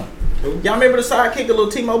had one. Y'all remember the Sidekick, the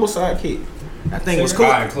little T-Mobile Sidekick? That thing was cool.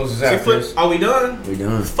 All right, close this out, Chris. Are we done? We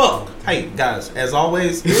done. Fuck. Hey, guys, as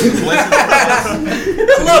always, it was a blessing for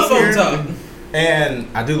us. I love phone talk. And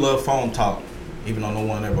I do love phone talk, even though no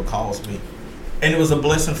one ever calls me. And it was a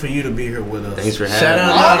blessing for you to be here with us. Thanks for having Shout me.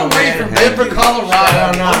 out. All the way from Thank Denver, you.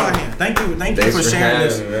 Colorado. Thank you Thanks for for sharing having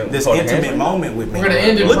this, me, man. this Oh, intimate hand? moment with me. We're gonna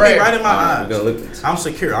end in Look me prayer. right in my We're eyes. gonna look. I'm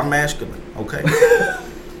secure. I'm masculine. Okay.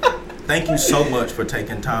 Thank you so much for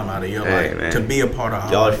taking time out of your Hey, life man. to be a part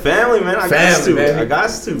of Y'all our are family, man. I got Family, to. baby. I got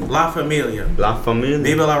to. La Familia. La familia.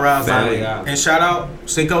 Viva la Raza. Family, yeah. And shout out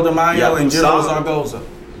Cinco de Mayo Yeah, and Giro Sal. Zaragoza.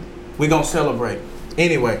 We gonna celebrate.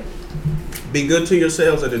 Anyway, be good to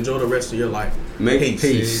yourselves and enjoy the rest of your life. Make Peace.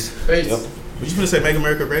 Peace. Yep. Would you gonna say make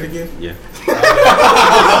America great again? Yeah.